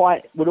 the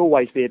fight would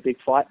always be a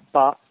big fight,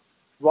 but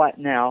right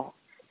now,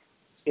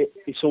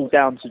 it's all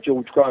down to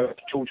George Groves.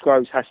 George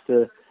Groves has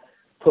to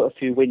put a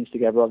few wins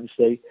together,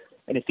 obviously,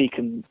 and if he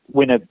can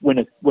win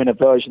a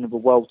version of a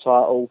world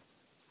title,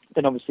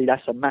 then obviously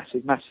that's a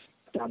massive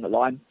down the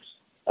line.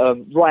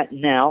 Right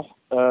now,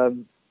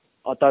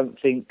 I don't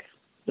think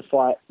the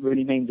fight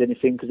really means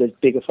anything because there's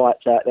bigger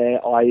fights out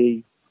there,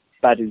 i.e.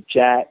 Badou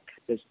Jack.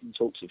 There's some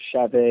talks of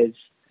Chavez.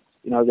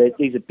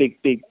 These are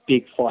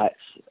big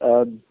fights.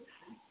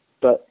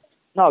 But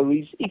no,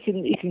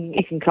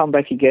 he can come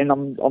back again.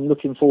 I'm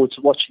looking forward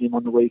to watching him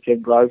on the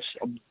weekend, Groves.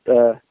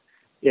 To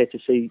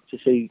see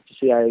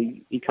how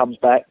he comes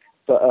back.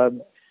 But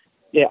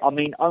I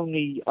mean,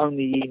 only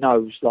he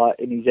knows,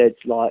 in his head,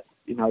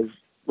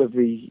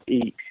 whether he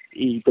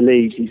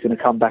believes he's going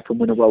to come back and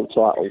win a world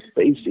title.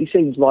 But he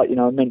seems like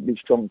a mentally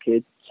strong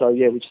kid. So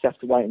we just have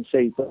to wait and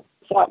see. But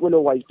the fight will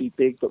always be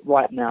big. But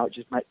right now, it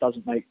just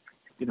doesn't make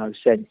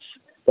sense.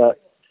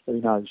 But who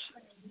knows?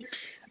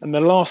 And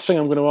the last thing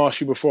I'm going to ask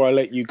you before I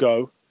let you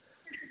go,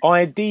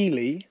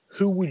 ideally,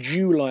 who would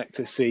you like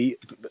to see?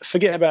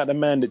 Forget about the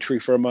mandatory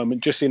for a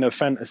moment, just in a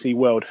fantasy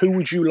world. Who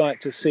would you like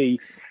to see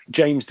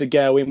James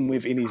DeGale in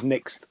with in his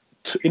next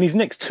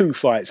two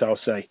fights? I'll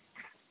say.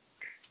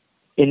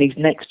 In his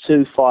next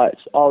two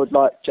fights, I would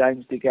like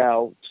James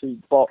DeGale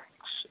to box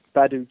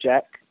Badou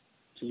Jack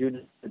to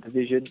unify the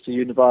division, to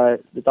unify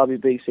the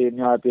WBC and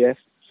the IBF,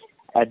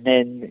 and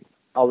then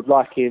I would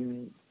like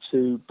him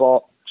to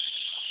box.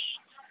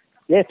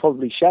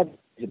 Probably Chavez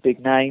is a big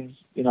name.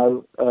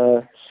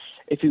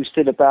 If he was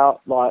still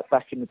about,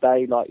 back in the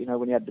day,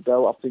 when he had the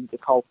belt, I think the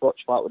Carl Froch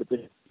fight would have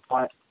been a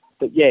fight.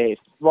 But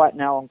right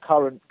now on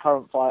current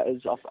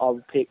fighters, I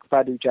would pick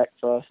Badou Jack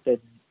first, then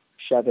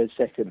Chavez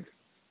second.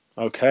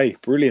 Okay,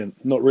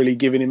 brilliant. Not really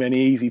giving him any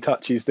easy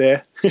touches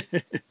there.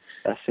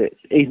 That's it.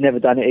 He's never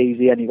done it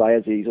easy anyway,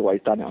 has he? He's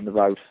always done it on the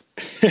road.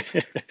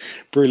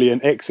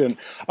 Brilliant, excellent.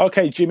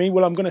 Okay, Jimmy,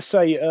 well, I'm going to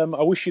say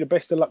I wish you the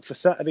best of luck for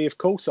Saturday, of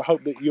course. I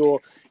hope that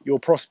your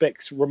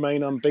prospects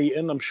remain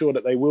unbeaten. I'm sure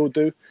that they will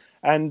do.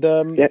 And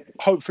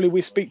hopefully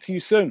we'll speak to you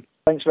soon.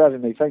 Thanks for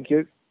having me. Thank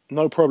you.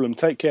 No problem.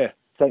 Take care.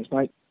 Thanks,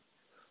 mate.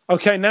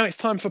 Okay, now it's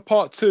time for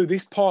part two.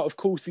 This part, of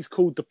course, is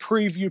called the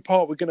preview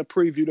part. We're going to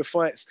preview the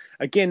fights.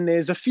 Again,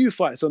 there's a few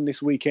fights on this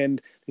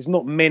weekend. There's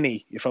not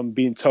many, if I'm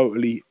being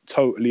totally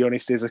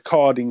honest. There's a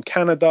card in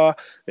Canada.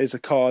 There's a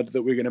card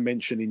that we're going to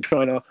mention in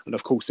China. And,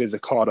 of course, there's a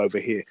card over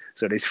here.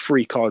 So there's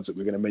 3 cards that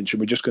we're going to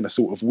mention. We're just going to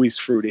sort of whiz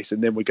through this,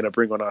 and then we're going to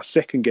bring on our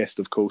second guest,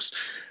 of course.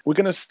 We're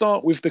going to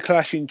start with the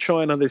clash in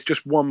China. There's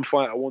just one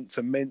fight I want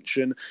to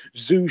mention.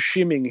 Zhu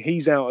Shiming,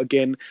 he's out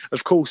again.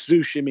 Of course,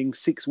 Zhu Shiming,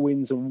 6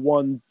 wins and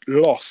 1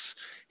 loss.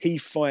 He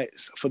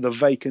fights for the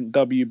vacant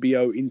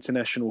WBO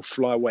international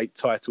flyweight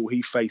title.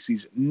 He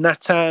faces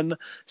Nathan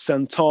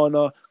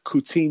Santana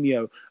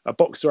Coutinho, a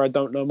boxer I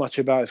don't know much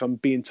about, if I'm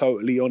being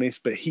totally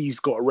honest, but he's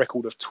got a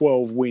record of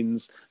 12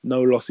 wins,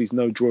 no losses,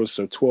 no draws,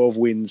 so 12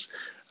 wins,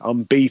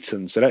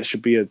 unbeaten. So that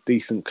should be a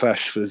decent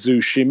clash for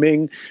Zhu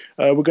Shiming.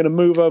 We're going to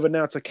move over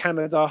now to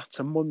Canada,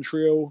 to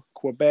Montreal,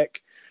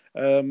 Quebec.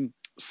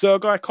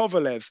 Sergei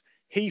Kovalev.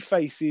 He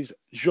faces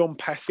Jean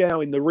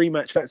Pascal in the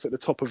rematch. That's at the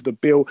top of the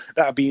bill.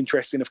 That'll be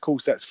interesting. Of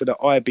course, that's for the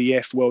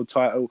IBF world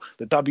title,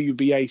 the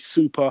WBA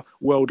Super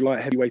World Light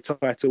Heavyweight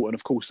title, and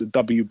of course the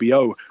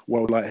WBO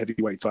World Light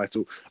Heavyweight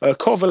title.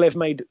 Kovalev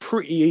made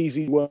pretty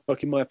easy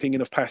work, in my opinion,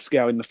 of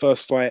Pascal in the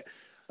first fight.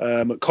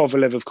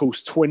 Kovalev, of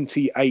course,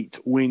 28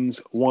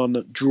 wins,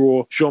 1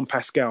 draw. Jean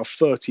Pascal,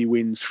 30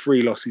 wins,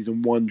 3 losses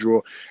and 1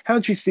 draw. How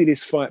do you see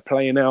this fight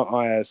playing out,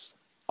 Ayaz?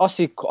 I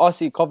see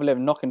Kovalev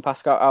knocking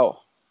Pascal out,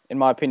 in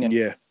my opinion.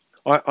 Yeah.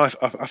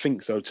 I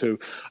think so too.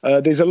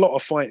 There's a lot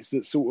of fights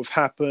that sort of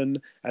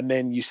happen, and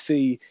then you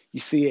see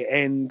it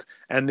end,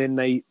 and then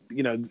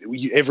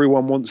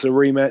everyone wants a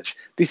rematch.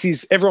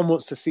 Everyone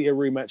wants to see a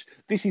rematch.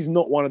 This is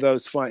not one of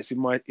those fights in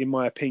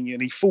my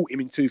opinion. He fought him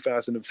in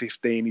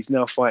 2015. He's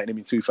now fighting him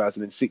in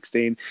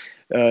 2016.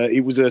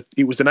 It was an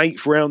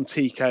 8th round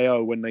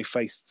TKO when they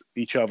faced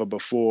each other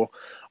before.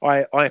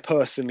 I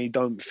personally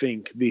don't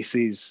think this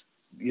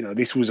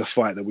was a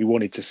fight that we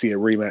wanted to see a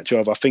rematch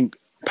of. I think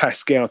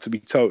Pascal, to be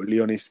totally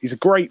honest, he's a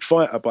great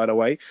fighter, by the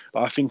way,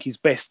 but I think his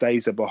best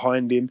days are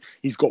behind him.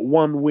 He's got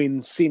one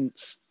win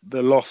since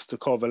the loss to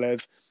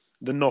Kovalev,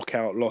 the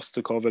knockout loss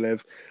to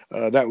Kovalev.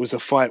 That was a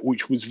fight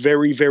which was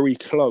very, very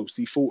close.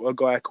 He fought a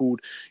guy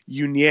called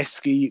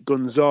Yunieski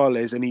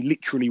Gonzalez, and he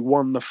literally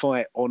won the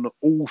fight on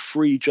all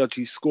 3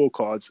 judges'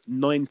 scorecards,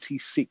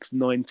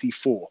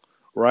 96-94.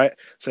 Right,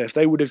 so if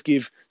they would have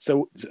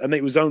and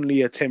it was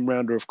only a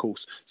 10-rounder, of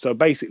course. So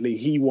basically,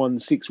 he won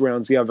 6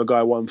 rounds, the other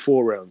guy won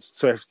 4 rounds.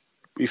 So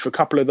if a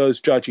couple of those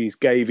judges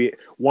gave it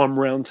 1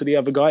 round to the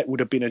other guy, it would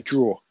have been a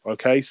draw.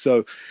 Okay,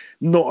 so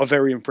not a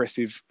very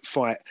impressive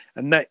fight.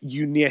 And that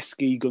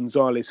Yunieski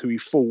Gonzalez, who he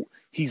fought,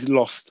 he's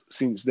lost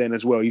since then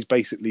as well. His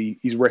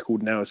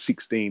record now is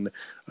 16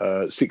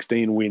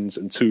 wins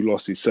and 2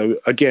 losses. So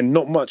again,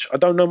 not much. I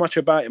don't know much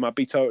about him, I'll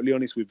be totally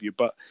honest with you,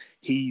 but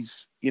he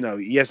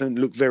hasn't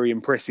looked very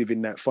impressive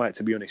in that fight,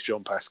 to be honest,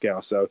 Jean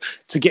Pascal. So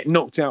to get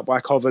knocked out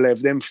by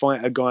Kovalev, then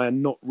fight a guy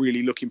and not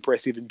really look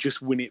impressive and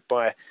just win it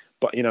by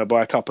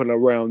a couple of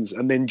rounds,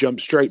 and then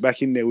jump straight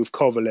back in there with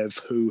Kovalev,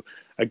 who,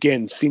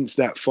 again, since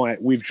that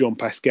fight with Jean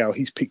Pascal,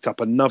 he's picked up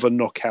another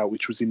knockout,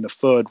 which was in the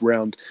 3rd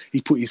round.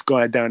 He put his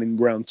guy down in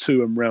round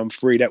 2 and round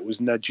 3. That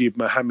was Najib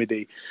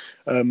Mohammadi.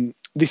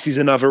 This is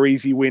another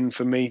easy win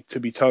for me,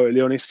 to be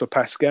totally honest, for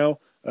Pascal.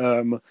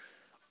 For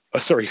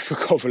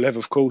Kovalev,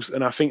 of course.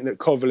 And I think that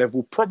Kovalev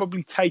will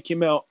probably take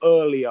him out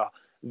earlier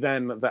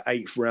than the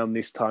 8th round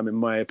this time, in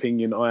my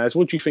opinion. Ayaz,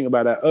 what do you think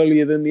about that?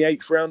 Earlier than the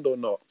 8th round or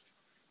not?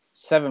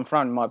 7th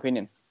round, in my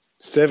opinion.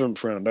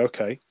 7th round,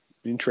 okay.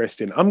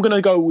 Interesting. I'm going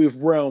to go with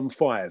round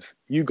 5.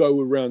 You go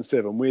with round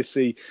 7. We'll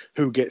see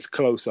who gets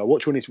closer.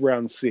 Watch when it's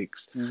round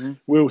 6. Mm-hmm.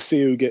 We'll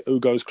see who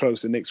goes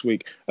closer next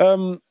week.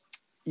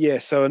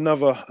 So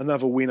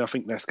another win, I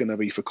think that's going to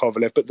be for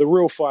Kovalev. But the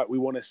real fight we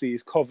want to see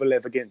is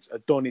Kovalev against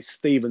Adonis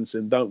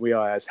Stevenson, don't we,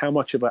 Ayaz? How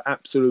much of an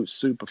absolute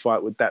super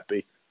fight would that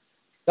be?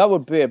 That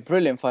would be a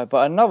brilliant fight.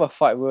 But another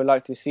fight we would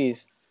like to see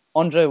is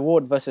Andre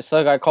Ward versus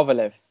Sergey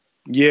Kovalev.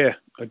 Yeah,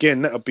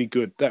 again, that would be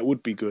good. That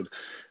would be good.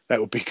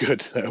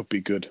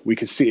 We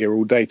could sit here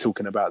all day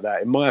talking about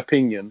that. In my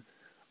opinion,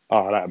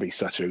 that would be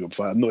such a good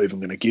fight. I'm not even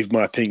going to give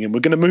my opinion. We're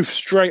going to move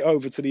straight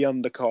over to the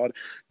undercard.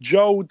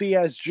 Joel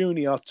Diaz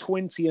Jr.,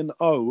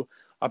 20-0,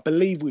 I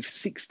believe with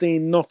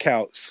 16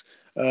 knockouts.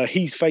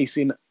 He's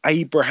facing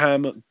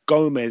Abraham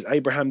Gomez.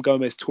 Abraham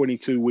Gomez,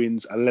 22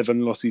 wins, 11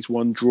 losses,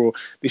 1 draw.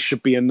 This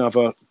should be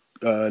another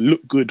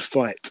look good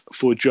fight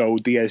for Joel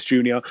Diaz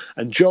Jr.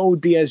 And Joel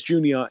Diaz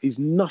Jr. is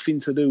nothing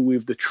to do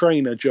with the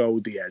trainer Joel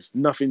Diaz,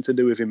 nothing to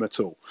do with him at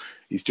all.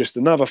 He's just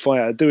another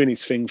fighter doing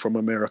his thing from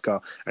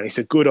America, and it's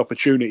a good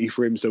opportunity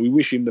for him, so we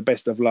wish him the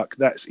best of luck.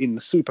 That's in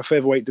the super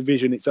featherweight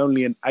division. It's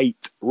only an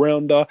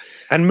 8-rounder.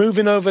 And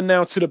moving over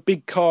now to the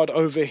big card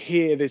over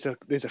here, there's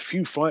a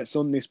few fights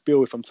on this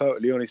bill, if I'm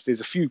totally honest.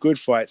 There's a few good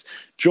fights.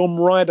 John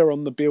Ryder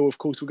on the bill, of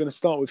course. We're going to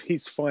start with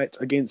his fight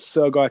against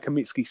Sergey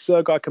Kamitsky.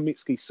 Sergey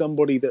Kamitsky,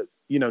 somebody that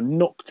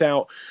knocked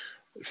out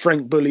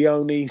Frank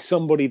Buglioni,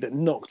 somebody that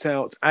knocked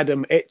out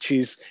Adam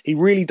Etches. He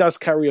really does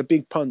carry a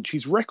big punch.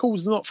 His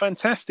record's not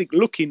fantastic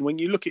looking when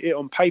you look at it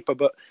on paper,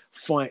 but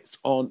fights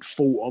aren't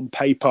fought on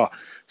paper.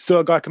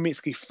 Sergey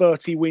Kamitsky,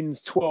 30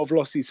 wins, 12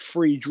 losses,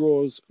 3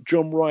 draws.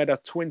 John Ryder,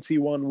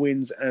 21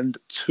 wins and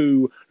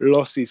 2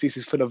 losses. This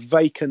is for the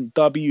vacant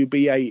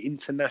WBA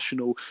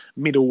International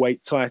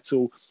Middleweight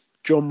title.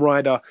 John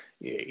Ryder,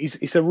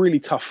 it's a really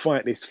tough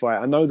fight, this fight.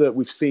 I know that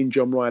we've seen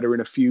John Ryder in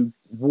a few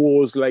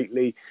wars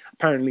lately.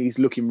 Apparently, he's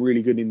looking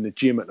really good in the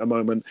gym at the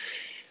moment.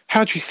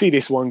 How do you see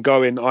this one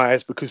going,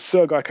 Ayaz? Because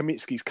Sergey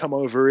Kamitsky's come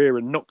over here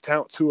and knocked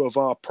out 2 of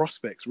our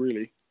prospects,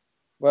 really.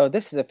 Well,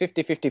 this is a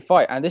 50-50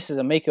 fight, and this is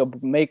a make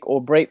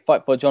or break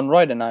fight for John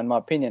Ryder now, in my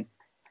opinion.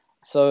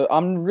 So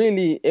I'm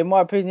really, in my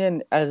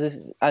opinion,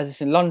 as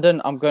it's in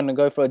London, I'm going to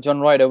go for a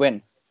John Ryder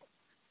win.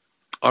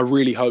 I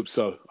really hope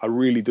so. I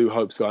really do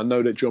hope so. I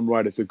know that John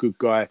Ryder's a good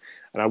guy,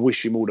 and I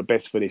wish him all the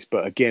best for this.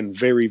 But again,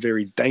 very,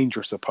 very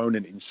dangerous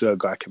opponent in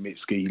Sergey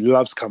Kamitsky. He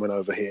loves coming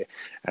over here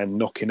and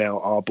knocking out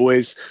our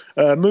boys.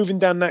 Moving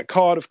down that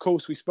card, of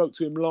course, we spoke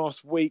to him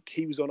last week.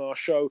 He was on our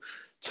show.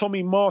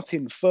 Tommy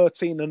Martin,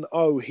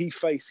 13-0. He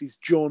faces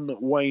John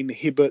Wayne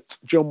Hibbert.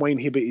 John Wayne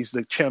Hibbert is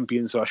the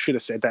champion, so I should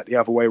have said that the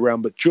other way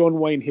around. But John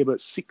Wayne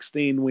Hibbert,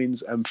 16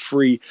 wins and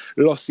 3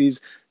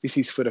 losses. This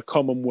is for the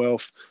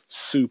Commonwealth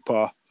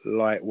Super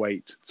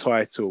lightweight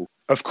title.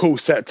 Of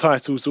course, that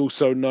title is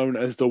also known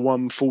as the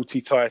 140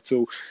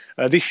 title.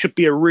 This should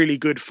be a really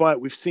good fight.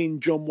 We've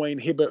seen John Wayne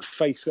Hibbert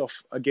face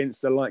off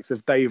against the likes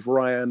of Dave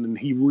Ryan, and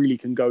he really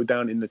can go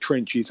down in the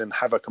trenches and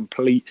have a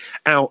complete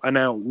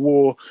out-and-out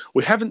war.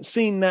 We haven't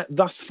seen that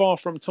thus far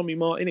from Tommy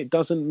Martin. It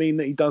doesn't mean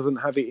that he doesn't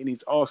have it in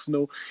his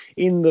arsenal.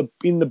 In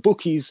the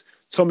bookies,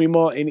 Tommy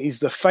Martin is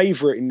the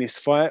favourite in this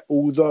fight,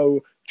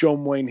 although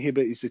John Wayne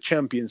Hibbert is the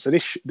champion. So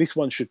this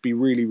one should be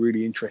really,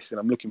 really interesting.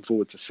 I'm looking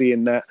forward to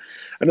seeing that.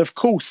 And of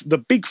course, the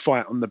big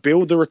fight on the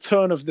bill, the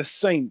return of the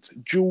Saint,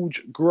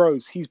 George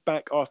Groves. He's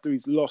back after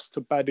his loss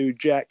to Badou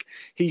Jack.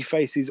 He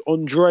faces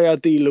Andrea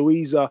De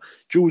Luisa.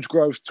 George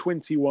Groves,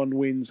 21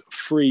 wins,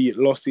 3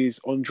 losses.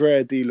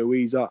 Andrea De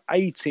Luisa,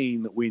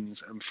 18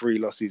 wins and 3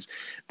 losses.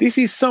 This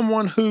is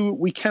someone who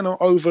we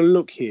cannot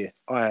overlook here,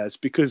 Ayaz,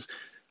 because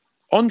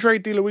Andre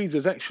De Luisa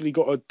has actually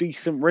got a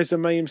decent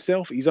resume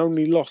himself. He's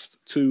only lost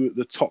to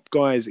the top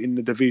guys in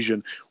the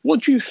division.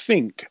 What do you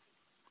think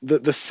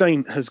that the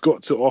Saint has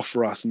got to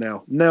offer us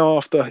now? Now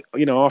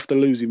after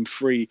losing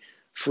three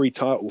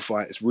title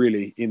fights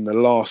really in the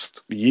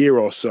last year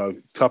or so,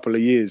 couple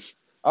of years.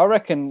 I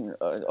reckon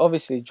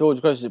obviously George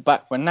Groves is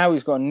back, but now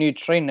he's got a new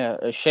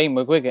trainer, Shane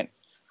McGuigan,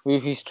 who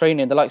he's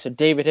training the likes of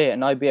David Haye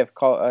and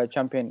IBF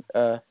champion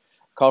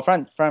Carl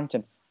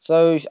Frampton.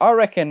 So I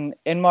reckon,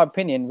 in my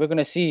opinion, we're going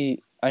to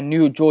see a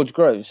new George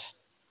Groves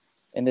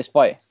in this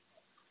fight.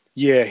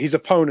 Yeah, his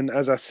opponent,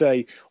 as I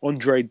say,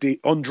 Andrea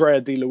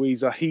De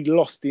Luisa, he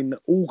lost in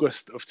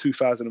August of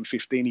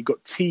 2015. He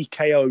got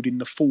TKO'd in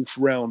the 4th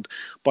round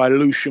by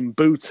Lucian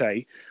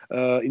Bute.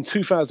 In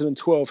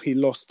 2012, he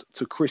lost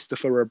to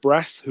Christopher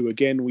Abras, who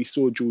again we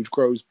saw George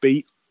Groves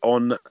beat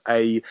on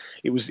it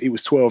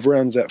was 12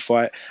 rounds that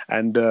fight,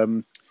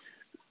 and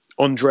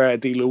Andrea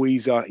De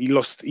Luisa,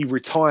 he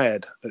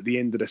retired at the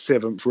end of the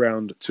 7th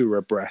round to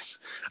Abras.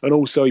 And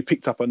also he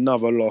picked up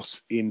another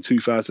loss in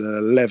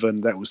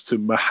 2011. That was to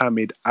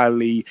Muhammad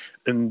Ali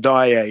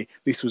Ndiaye.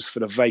 This was for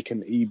the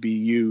vacant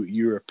EBU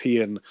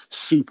European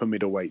super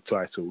middleweight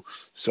title.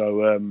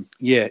 So,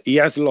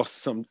 he's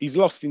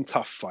lost in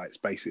tough fights,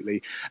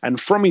 basically. And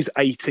from his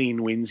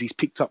 18 wins, he's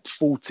picked up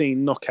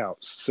 14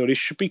 knockouts. So this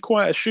should be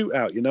quite a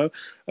shootout, you know.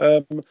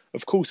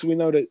 Of course, we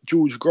know that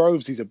George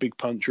Groves is a big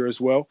puncher as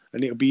well,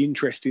 and it'll be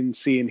interesting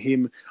seeing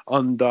him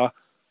under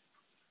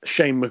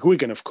Shane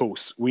McGuigan, of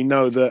course. We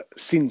know that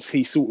since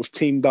he sort of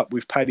teamed up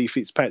with Paddy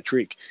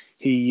Fitzpatrick,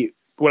 I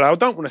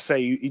don't want to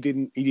say he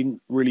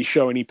didn't really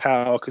show any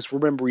power, because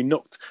remember, he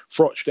knocked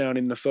Froch down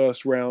in the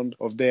 1st round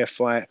of their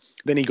fight.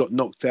 Then he got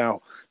knocked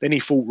out. Then he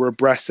fought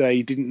Rebrase.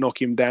 He didn't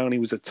knock him down. He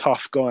was a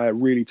tough guy, a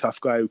really tough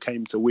guy who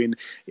came to win.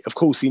 Of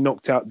course, he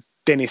knocked out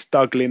Dennis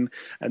Duglin,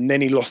 and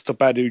then he lost to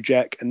Badou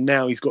Jack, and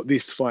now he's got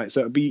this fight. So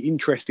it'll be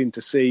interesting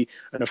to see.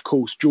 And of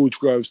course, George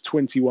Groves,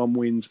 21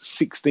 wins,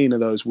 16 of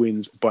those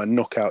wins by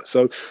knockout.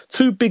 So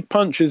 2 big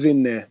punches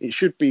in there. It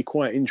should be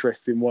quite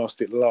interesting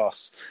whilst it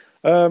lasts.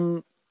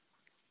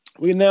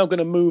 We're now going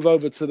to move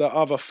over to the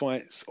other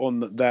fights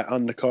on that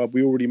undercard.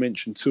 We already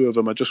mentioned 2 of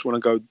them. I just want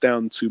to go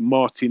down to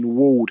Martin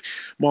Ward.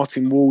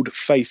 Martin Ward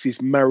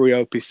faces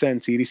Mario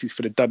Pisanti. This is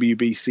for the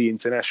WBC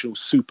International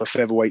Super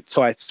Featherweight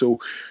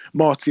title.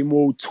 Martin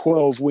Ward,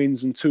 12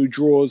 wins and 2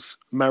 draws.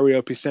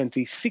 Mario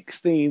Pisanti,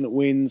 16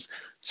 wins,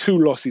 2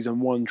 losses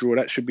and 1 draw.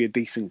 That should be a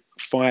decent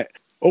fight.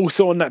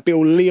 Also on that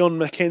bill, Leon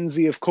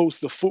McKenzie, of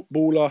course, the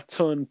footballer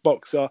turned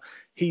boxer.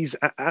 He's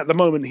at the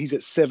moment, he's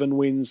at 7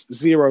 wins,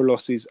 0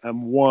 losses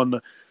and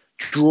 1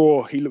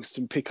 draw. He looks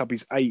to pick up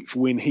his 8th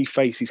win. He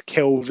faces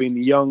Kelvin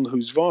Young,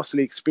 who's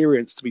vastly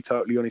experienced, to be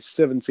totally honest.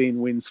 17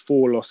 wins,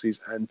 4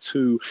 losses and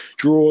 2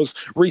 draws.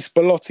 Reece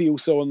Bellotti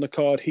also on the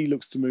card. He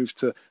looks to move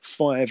to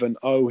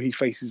 5-0. He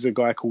faces a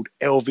guy called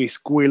Elvis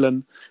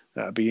Guillen.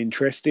 That'll be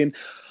interesting.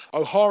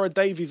 O'Hara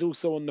Davies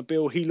also on the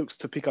bill. He looks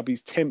to pick up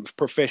his 10th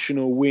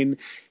professional win.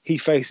 He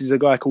faces a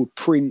guy called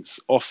Prince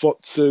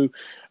Ofotsu.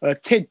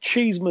 Ted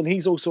Cheeseman,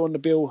 he's also on the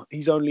bill.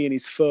 He's only in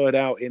his 3rd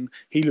outing.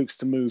 He looks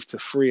to move to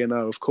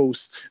 3-0, of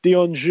course.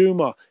 Dion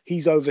Juma,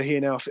 he's over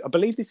here now. I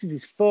believe this is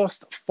his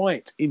first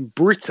fight in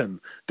Britain.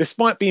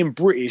 Despite being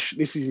British,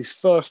 this is his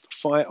first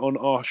fight on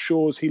our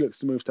shores. He looks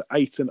to move to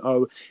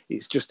 8-0.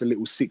 It's just a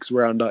little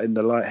 6-rounder in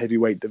the light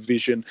heavyweight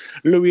division.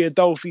 Louis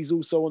Adolphi's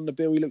also on the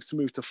bill. He looks to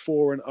move to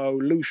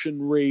 4-0. Lucian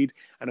Reed,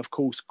 and of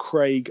course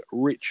Craig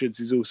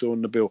Richards is also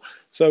on the bill.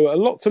 So a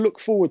lot to look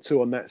forward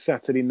to on that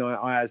Saturday night,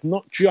 Ayaz.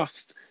 Not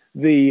just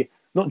the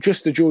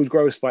George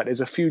Groves fight. There's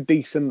a few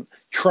decent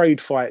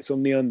trade fights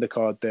on the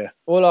undercard there.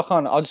 Well,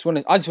 I just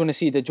want to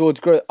see the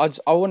George Groves.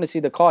 I want to see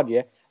the card,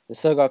 yeah. The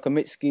Sergei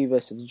Kamitsky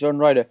versus John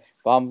Ryder,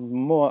 but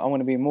I'm going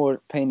to be more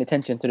paying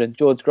attention to the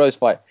George Groves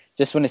fight.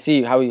 Just want to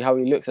see how he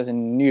looks as a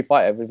new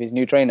fighter with his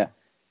new trainer.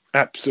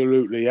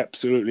 Absolutely.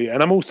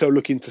 And I'm also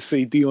looking to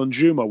see Dion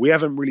Juma. We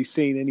haven't really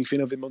seen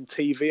anything of him on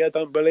TV, I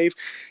don't believe.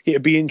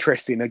 It'd be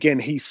interesting. Again,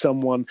 he's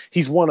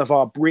one of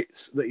our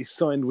Brits that is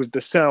signed with the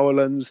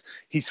Sauerlands.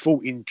 He's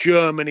fought in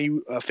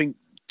Germany, I think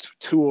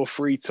 2 or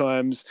 3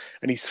 times,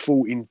 and he's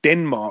fought in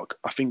Denmark,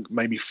 I think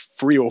maybe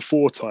 3 or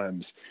 4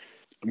 times.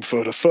 And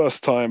for the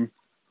first time,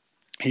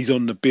 he's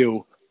on the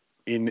bill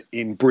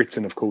in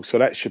Britain, of course. So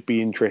that should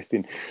be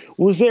interesting.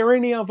 Was there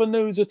any other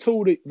news at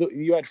all that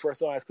you had for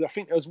us, Ayaz? Because I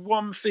think there was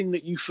one thing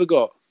that you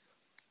forgot.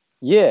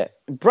 Yeah,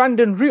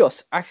 Brandon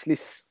Rios actually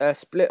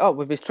split up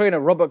with his trainer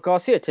Robert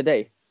Garcia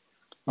today.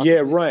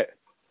 Yeah, right.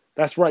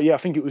 That's right. Yeah, I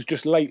think it was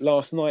just late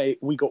last night.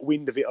 We got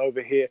wind of it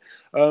over here.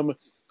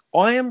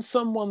 I am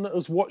someone that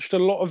has watched a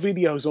lot of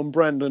videos on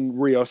Brandon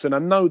Rios, and I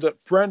know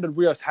that Brandon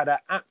Rios had an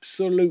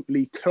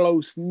absolutely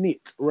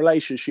close-knit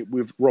relationship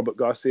with Robert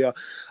Garcia.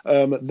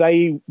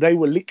 They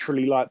were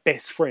literally like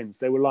best friends.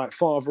 They were like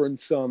father and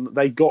son.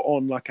 They got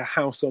on like a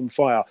house on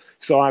fire.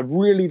 So I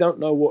really don't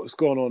know what's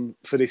gone on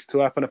for this to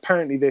happen.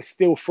 Apparently they're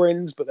still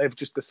friends, but they've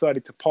just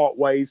decided to part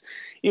ways.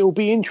 It'll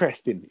be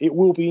interesting. It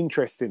will be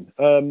interesting.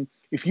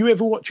 If you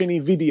ever watch any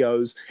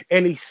videos,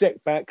 Eli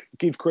Sekbak,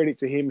 give credit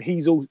to him.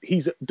 He's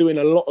doing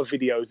a lot of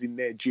videos in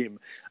their gym,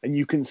 and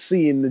you can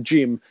see in the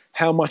gym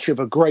how much of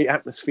a great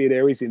atmosphere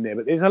there is in there.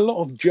 But there's a lot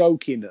of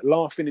joking,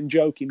 laughing and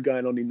joking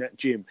going on in that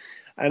gym.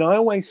 And I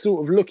always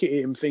sort of look at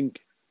it and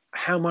think,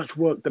 how much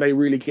work do they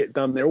really get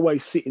done? They're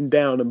always sitting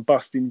down and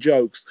busting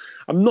jokes.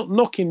 I'm not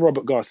knocking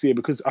Robert Garcia,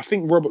 because I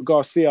think Robert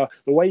Garcia,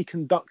 the way he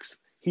conducts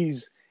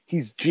his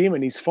gym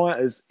and his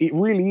fighters, it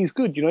really is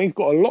good. You know, he's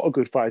got a lot of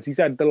good fighters. He's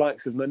had the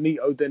likes of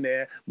Nonito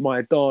Donaire,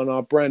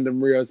 Maidana, Brandon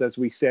Rios, as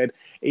we said.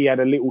 He had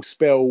a little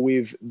spell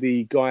with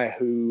the guy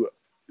who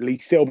Lee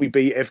Selby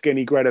beat,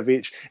 Evgeny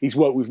Gradovich. He's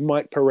worked with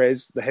Mike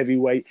Perez, the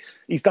heavyweight.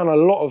 He's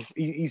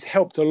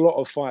helped a lot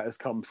of fighters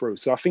come through.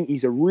 So I think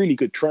he's a really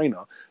good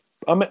trainer.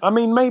 I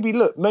mean, maybe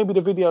the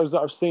videos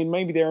that I've seen,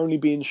 maybe they're only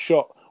being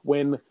shot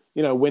when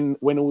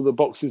all the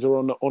boxers are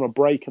on a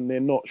break and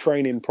they're not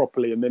training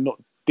properly and they're not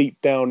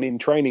deep down in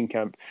training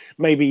camp.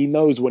 Maybe he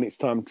knows when it's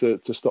time to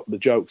stop the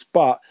jokes.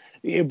 But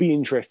it'll be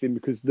interesting,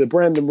 because the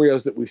Brandon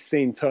Rios that we've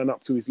seen turn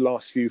up to his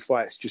last few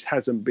fights just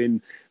hasn't been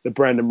the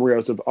Brandon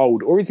Rios of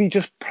old. Or is he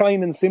just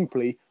plain and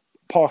simply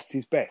past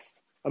his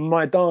best? And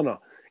Maidana,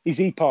 is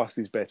he past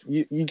his best?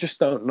 You just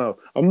don't know.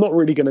 I'm not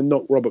really going to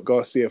knock Robert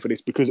Garcia for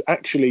this, because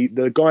actually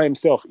the guy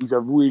himself is a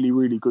really,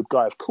 really good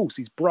guy. Of course,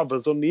 his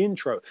brother's on the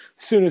intro.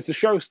 As soon as the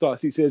show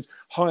starts, he says,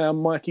 "Hi,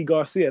 I'm Mikey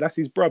Garcia." That's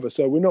his brother.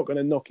 So we're not going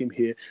to knock him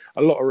here.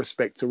 A lot of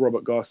respect to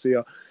Robert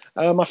Garcia.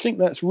 I think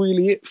that's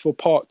really it for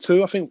part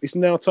 2. I think it's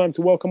now time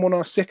to welcome on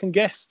our second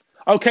guest.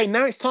 Okay,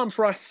 now it's time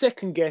for our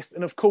second guest.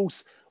 And of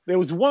course, there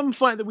was one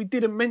fight that we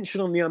didn't mention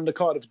on the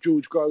undercard of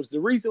George Groves. The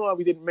reason why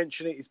we didn't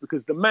mention it is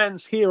because the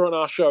man's here on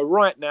our show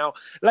right now.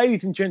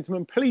 Ladies and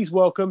gentlemen, please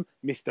welcome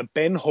Mr.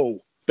 Ben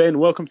Hall. Ben,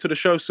 welcome to the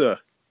show, sir.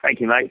 Thank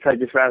you, mate. Thank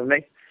you for having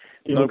me.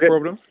 No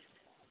problem.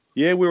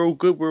 Yeah, we're all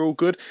good. We're all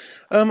good.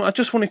 I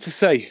just wanted to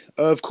say,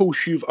 of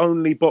course, you've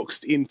only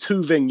boxed in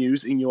 2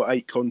 venues in your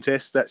 8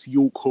 contests. That's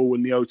York Hall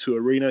and the O2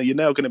 Arena. You're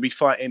now going to be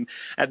fighting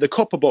at the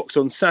Copper Box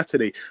on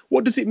Saturday.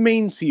 What does it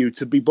mean to you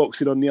to be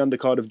boxing on the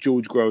undercard of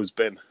George Groves,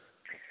 Ben?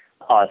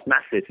 Oh, it's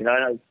massive. You know,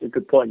 that's a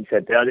good point you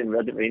said there. I didn't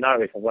really know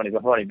if I've only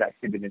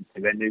actually been into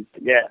venues.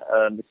 But yeah,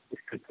 it's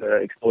good to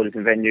explore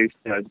different venues.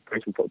 You know,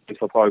 put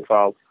a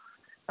profile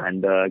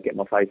and get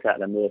my face out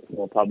there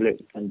more public.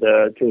 And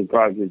George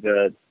Groves is,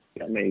 I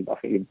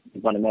think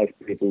he's one of most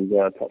people's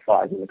top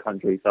fighters in the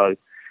country. So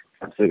it's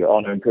an absolute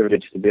honour and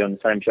privilege to be on the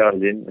same show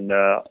as him. And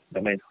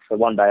so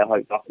one day I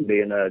hope I can be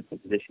in the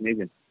position he's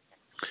in.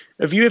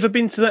 Have you ever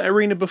been to that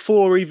arena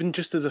before, or even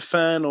just as a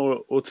fan,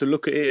 or to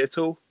look at it at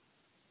all?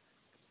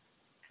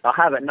 I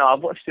haven't. No,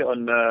 I've watched it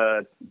on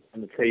the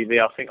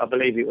TV. I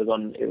believe it was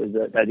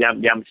the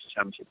Amateur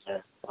Championship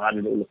there. I had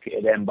a little look at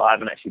it then, but I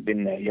haven't actually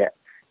been there yet.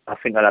 I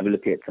think I'll have a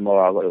look at it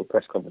tomorrow. I've got a little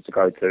press conference to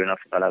go to, and I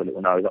think I'll have a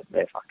little nose up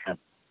there if I can.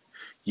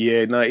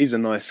 Yeah, no, it is a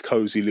nice,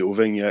 cosy little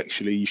venue.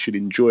 Actually, you should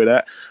enjoy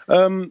that.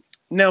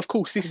 Now, of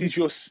course, this is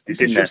your.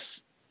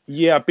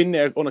 Yeah, I've been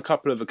there on a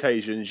couple of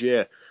occasions.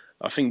 Yeah,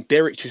 I think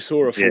Derek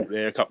Chisora fought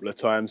there a couple of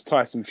times.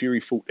 Tyson Fury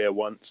fought there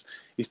once.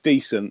 It's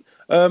decent.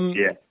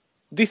 Yeah.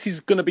 This is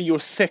going to be your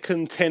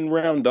second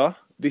 10-rounder.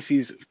 This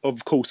is,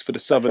 of course, for the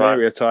Southern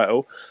Area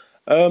title.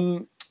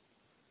 You've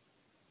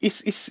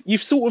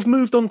sort of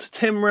moved on to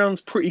 10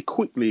 rounds pretty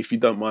quickly, if you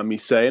don't mind me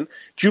saying.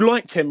 Do you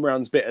like 10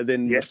 rounds better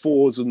than the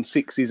 4s and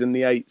 6s and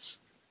the 8s?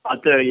 I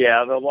do,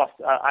 yeah.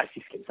 I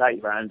actually skipped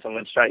 8 rounds. I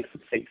went straight for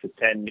 6 or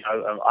 10. You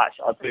know, I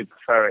do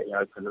prefer it, you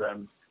know, because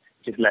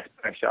just less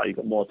pressure. You've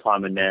got more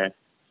time in there.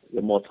 You've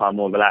got more time,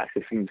 more relaxed.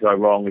 If things go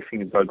wrong, if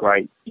things go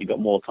great, you've got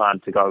more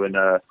time to go and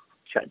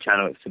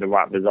channel it to the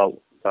right result.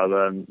 So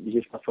you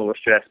just much more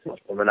stressed, much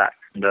more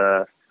relaxed. And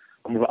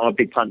I'm a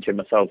big puncher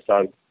myself,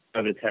 so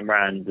over the 10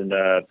 rounds, and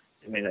I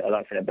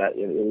don't think about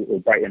it'll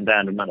break them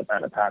down the amount of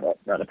power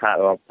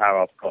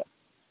I've got.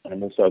 And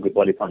I'm also a good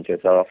body puncher,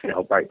 so I think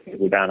I'll break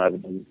people down over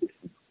them.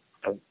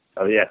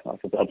 So yeah, I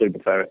do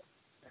prefer it.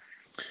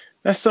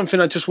 That's something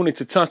I just wanted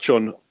to touch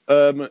on.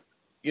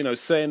 You know,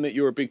 saying that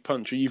you're a big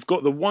puncher, you've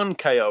got the 1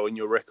 KO in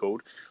your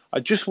record. I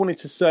just wanted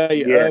to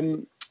say,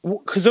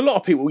 because a lot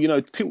of people,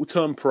 people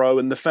turn pro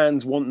and the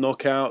fans want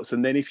knockouts,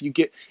 and then if you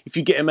get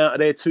them out of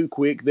there too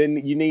quick, then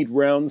you need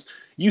rounds.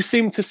 You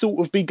seem to sort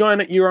of be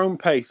going at your own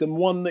pace, and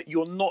one that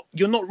you're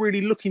not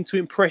really looking to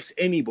impress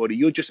anybody.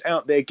 You're just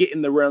out there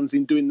getting the rounds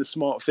in, doing the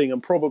smart thing,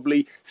 and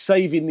probably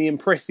saving the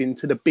impressing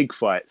to the big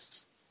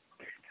fights.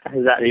 That's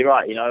exactly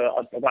right. I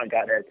don't go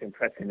out there to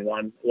impress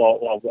anyone. Well,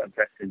 I've got to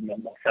impress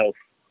myself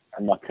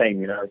and my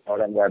team. So I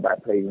don't worry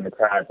about pleasing the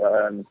crowd.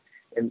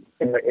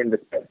 But in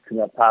respect to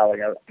my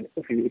power,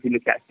 if you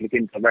look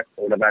into the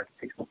record, I've had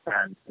 6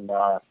 fans in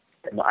my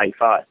 8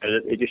 fights. So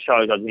it just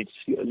shows I need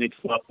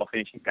to work my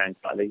finishing game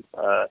slightly.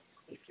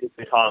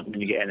 It's hard when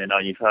you get in and know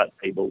you've hurt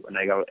people, and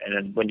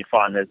then when you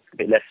find there's a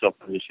bit less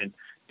opposition,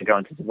 you go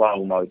into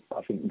survival mode.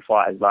 I think in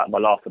fighters like my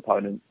last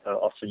opponent,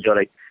 Austin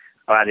Jolly,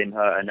 I had him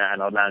hurt and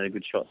I landed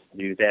good shots.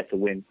 He was there to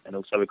win, and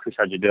also with Chris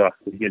Adjadua,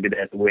 he's going to be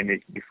there to win. He's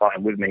going to be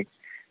fighting with me.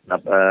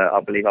 And I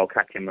believe I'll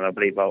catch him, and I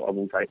believe I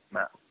will take him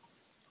out.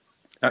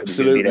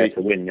 Absolutely. Be there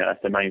to win. Yeah,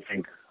 that's the main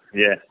thing.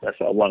 Yeah, that's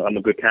what I want. I'm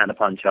a good counter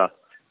puncher,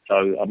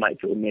 so I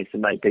make it needs to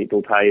make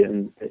people pay.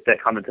 And if they're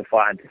coming to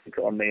fight and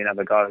difficult on me and have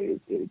a go,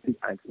 it's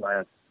paying for my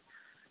own.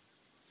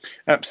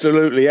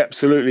 Absolutely.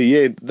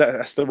 Yeah,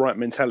 that's the right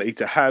mentality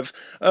to have.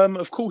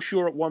 Of course,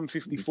 you're at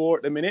 154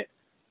 at the minute.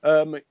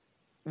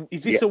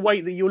 Is this a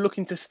weight that you're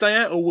looking to stay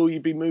at, or will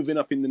you be moving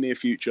up in the near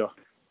future?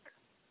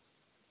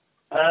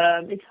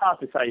 It's hard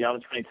to say.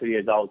 I'm 22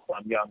 years old, so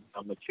I'm young,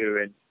 I'm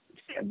maturing,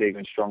 getting bigger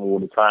and stronger all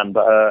the time.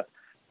 But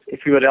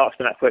if you would have asked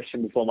me that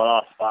question before my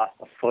last fight,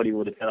 I probably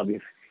would have said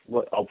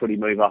I'll probably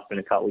move up in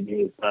a couple of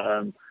years.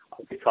 But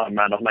this time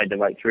round, I've made the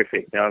weight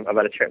terrific. I've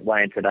had a check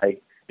weigh-in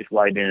today, just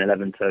weighed in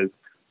 11.2. So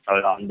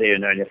I'm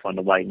doing only on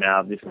the weight now.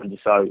 I'm just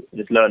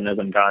learning as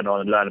I'm going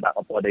on and learning about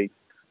my body,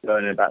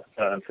 learning about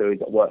certain foods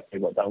that work for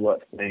me, what don't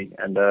work for me,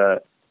 and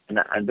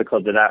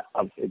because of that,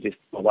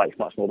 my weight's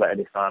much more better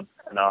this time,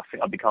 and I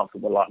think I'll be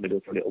comfortable light middle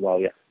for a little while.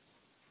 Yeah.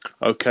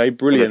 Okay,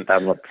 brilliant.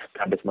 I've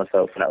established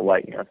myself for that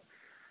weight.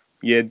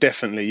 Yeah,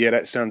 definitely. Yeah,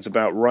 that sounds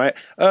about right.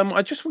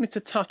 I just wanted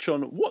to touch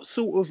on what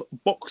sort of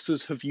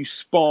boxers have you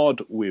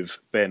sparred with,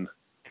 Ben?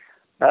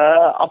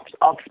 I've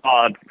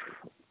sparred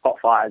top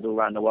fighters all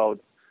around the world.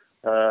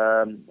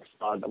 I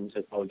sparred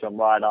obviously with John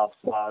Ryder. I've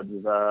sparred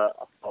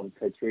with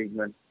Ted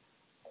Friedman.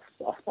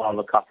 I sparred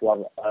with a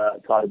couple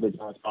of Tyler Bridges.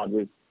 I sparred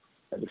with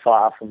the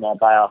fighter from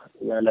Marbella,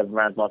 11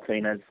 rounds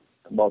Martinez,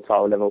 world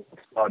title level.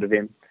 I sparred with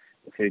him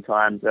a few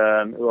times.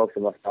 Who else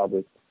have I sparred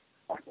with?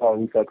 I sparred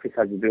also Chris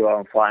Adjadua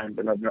on fighting,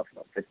 but not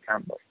this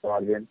camp, but I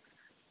sparred with him.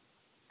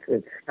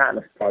 It's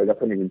countless pros. I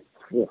couldn't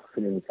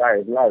even say.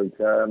 There's loads.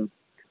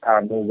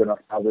 Aaron Morgan I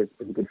sparred with,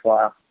 was a good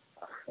fighter.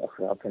 I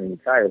can't even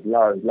say there's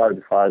loads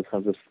of fighters.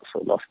 I've just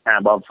sort of lost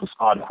count, but I've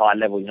sparred at a high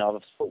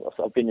level.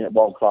 I've been at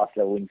world class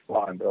level in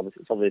sparring, but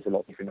obviously it's a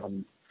lot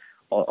different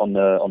on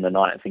the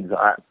night and things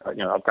like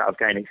that. I've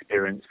gained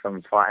experience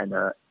from fighting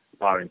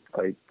sparring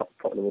top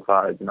level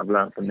fighters, and I've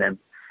learned from them.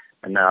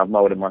 And now I've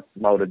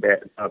moulded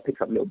it. I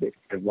picked up little bits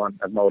of everyone.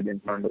 I've moulded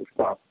into my own little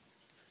style.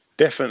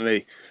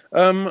 Definitely.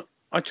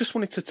 I just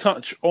wanted to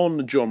touch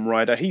on John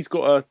Ryder. He's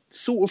got a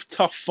sort of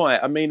tough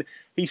fight. I mean,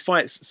 he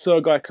fights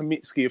Sergei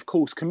Kamitsky. Of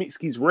course,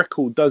 Kamitsky's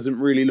record doesn't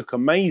really look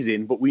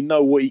amazing, but we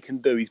know what he can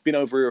do. He's been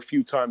over here a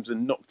few times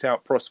and knocked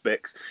out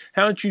prospects.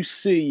 How do you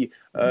see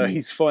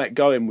his fight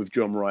going with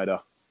John Ryder?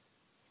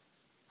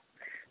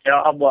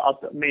 Yeah,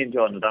 me and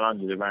John have done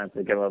hundreds of rounds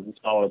together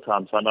all the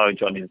time, so I know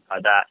John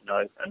inside that,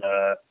 and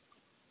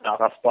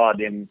I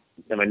sparred him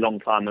a long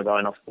time ago,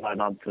 and I've sparred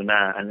him up to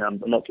now, and I'm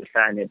not just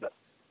saying it, but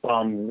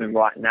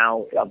right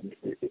now,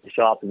 it's the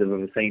sharpest I've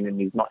ever seen him.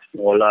 He's much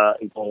more alert,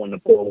 he's more on the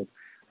ball,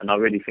 and I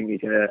really think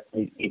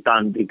he's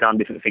done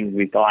different things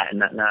with his diet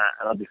and that now,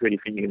 and I just really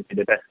think he's going to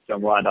be the best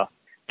John Ryder.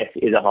 Yes,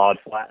 it is a hard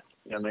fight.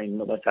 I mean,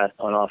 not going to say it's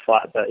not a hard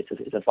fight, but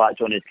it's a fight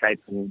John is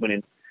capable of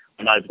winning.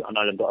 I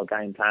know they've got a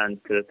game plan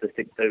to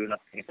stick to, and I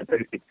think if they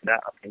do stick to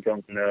that, I think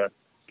John's going to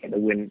get the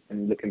win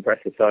and look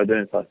impressive. So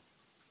doing so.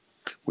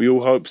 We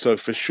all hope so,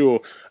 for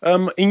sure.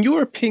 In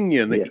your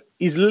opinion,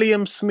 is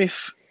Liam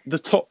Smith the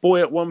top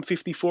boy at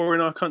 154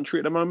 in our country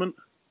at the moment?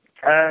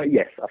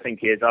 Yes, I think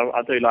he is.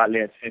 I do like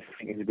Liam Smith. I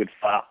think he's a good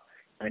fighter.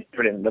 And it's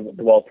brilliant.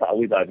 The world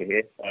title is over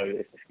here, so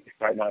it's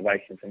great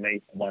motivation for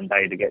me for one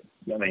day to get.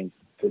 To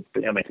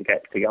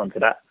get onto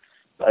that.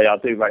 But yeah, I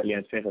do rate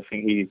Liam Smith. I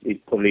think he's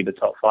probably the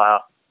top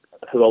fighter.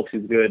 Who else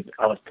is good?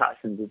 Alice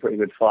Patterson's a pretty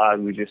good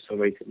fighter we just saw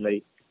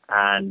recently,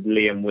 and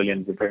Liam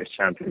Williams, the British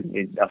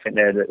champion. I think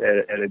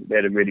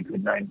they're a really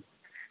good name.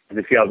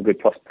 There's a few other good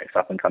prospects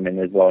up and coming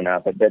as well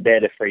now, but they're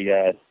the three.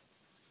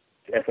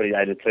 Definitely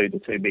the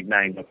two big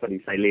names. I'd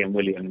probably say Liam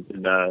Williams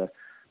and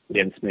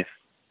Liam Smith.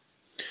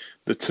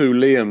 The two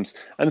Liams.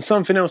 And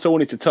something else I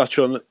wanted to touch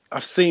on.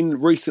 I've seen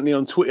recently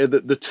on Twitter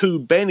that the two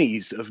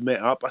Bennys have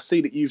met up. I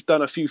see that you've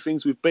done a few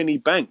things with Benny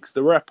Banks,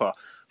 the rapper.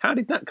 How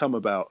did that come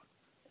about?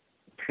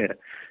 Yeah,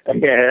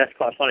 that's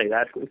quite funny.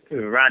 That's a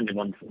random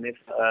one from this.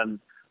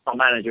 My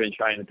manager and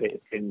trainer, Peter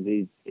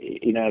Sims,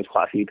 he knows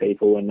quite a few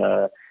people,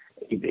 and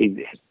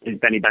his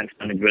Benny Banks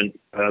management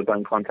got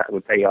in contact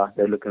with Peter.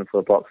 They're looking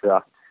for a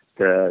boxer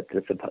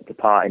to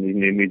part in his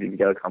new music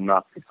video coming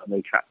up. He's got a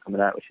new track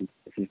coming out, which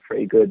is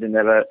pretty good. And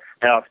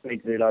they asked me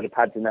to do a load of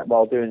pads in that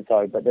while doing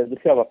so. But there's a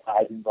few other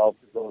pads involved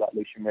as well, like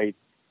Lucian Reed,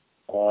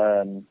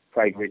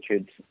 Craig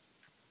Richards,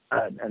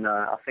 and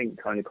I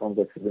think Tony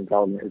Converse was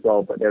involved in it as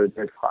well. But there's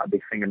quite a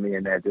big thing of me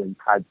in there doing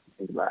pads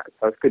and things like that.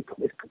 So it's good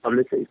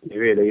publicity for me,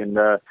 really. And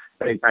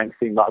Benny Banks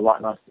seemed like a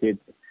right nice kid.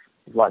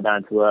 He's right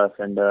down to earth,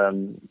 and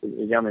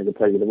it's a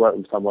pleasure to work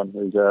with someone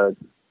who's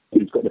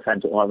got the same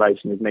sort of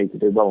motivation as me to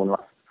do well in life.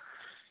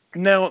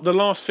 Now, the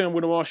last thing I'm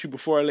going to ask you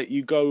before I let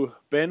you go,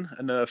 Ben,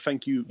 and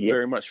thank you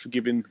very much for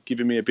giving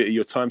me a bit of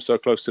your time so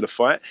close to the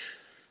fight.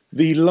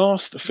 The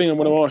last thing I'm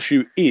going to ask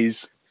you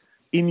is,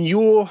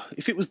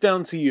 if it was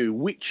down to you,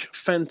 which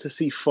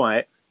fantasy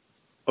fight,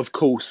 of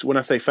course, when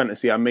I say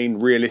fantasy, I mean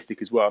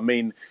realistic as well. I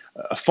mean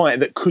a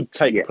fight that could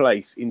take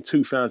place in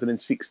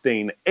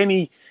 2016.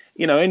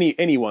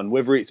 Anyone,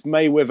 whether it's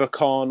Mayweather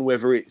Khan,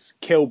 whether it's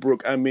Kell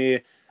Brook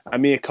Amir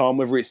Khan,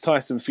 whether it's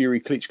Tyson Fury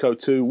Klitschko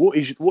 2,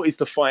 what is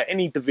the fight,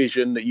 any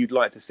division that you'd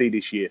like to see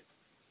this year?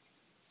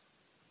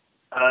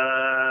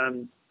 I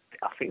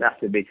think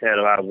that's the big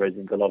Taylor Alvarez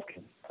and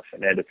Golovkin. I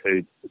think they're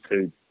the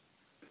two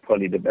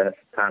probably the best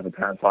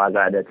pound-for-pound fighters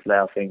out there today.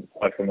 I think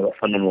both of them have got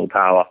phenomenal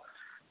power.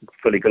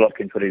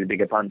 Golovkin's probably the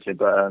bigger puncher,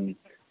 but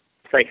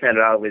say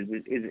Taylor Alvarez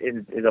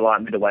is a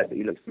light middleweight, but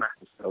he looks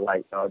massive for the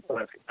weight. So I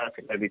don't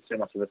think there'll be too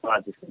much of a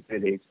size difference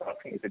really. So I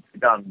think it could be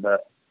done,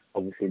 but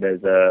obviously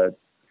there's a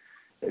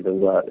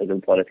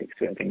politics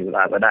to it and things like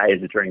that. But that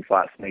is a dream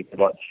fight for me to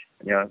watch.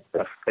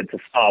 To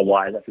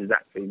star-wise, that's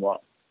exactly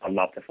what I'd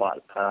love to fight.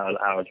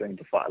 Our dream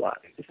to fight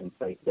like this.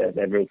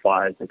 They're real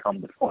fighters. They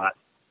come to fight,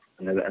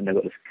 and they've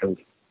got the skills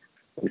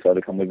also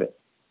to come with it.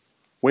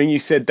 When you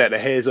said that, the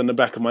hairs on the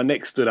back of my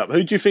neck stood up.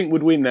 Who do you think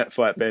would win that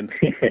fight, Ben?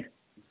 Good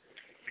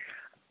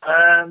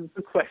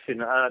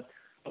question.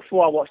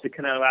 Before I watched the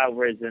Canelo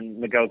Alvarez and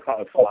Miguel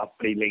Cotto fight, I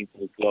probably leaned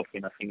towards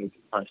Golovkin. I think he's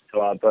punched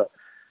too hard, but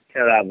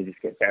Canelo Alvarez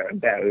just gets better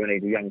and better. We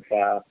need a young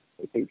fighter.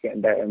 He keeps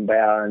getting better and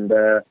better, and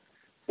I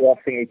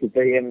think he could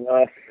beat him.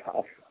 I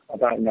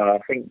don't know. I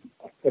think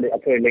I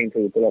probably lean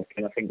towards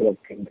Golovkin. I think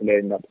Golovkin could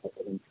end up.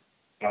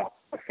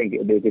 I think it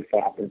would be a good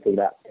fight up until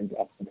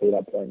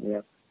that point.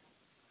 Yeah.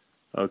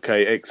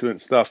 Okay, excellent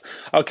stuff.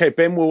 Okay,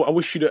 Ben, well, I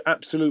wish you the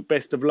absolute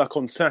best of luck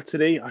on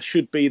Saturday. I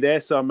should be there,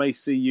 so I may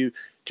see you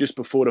just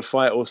before the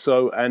fight or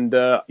so. And,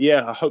 I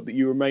hope that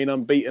you remain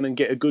unbeaten and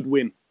get a good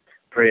win.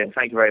 Brilliant.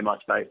 Thank you very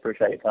much, mate.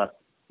 Appreciate your time.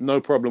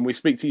 No problem. We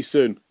speak to you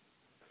soon.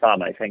 Bye,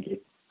 mate. Thank you.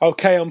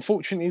 Okay,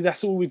 unfortunately,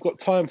 that's all we've got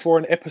time for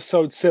on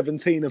episode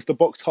 17 of the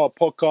Box Hard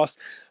Podcast.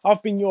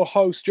 I've been your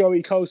host,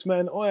 Joey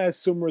Coastman. Ayaz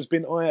Sumra has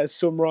been Ayaz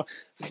Sumra.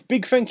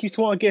 Big thank you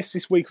to our guests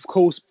this week, of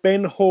course,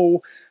 Ben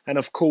Hall and,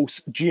 of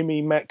course,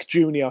 Jimmy Mack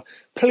Jr.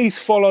 Please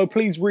follow,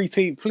 please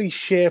retweet, please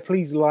share,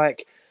 please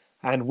like,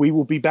 and we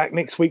will be back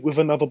next week with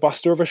another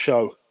buster of a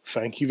show.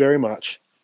 Thank you very much.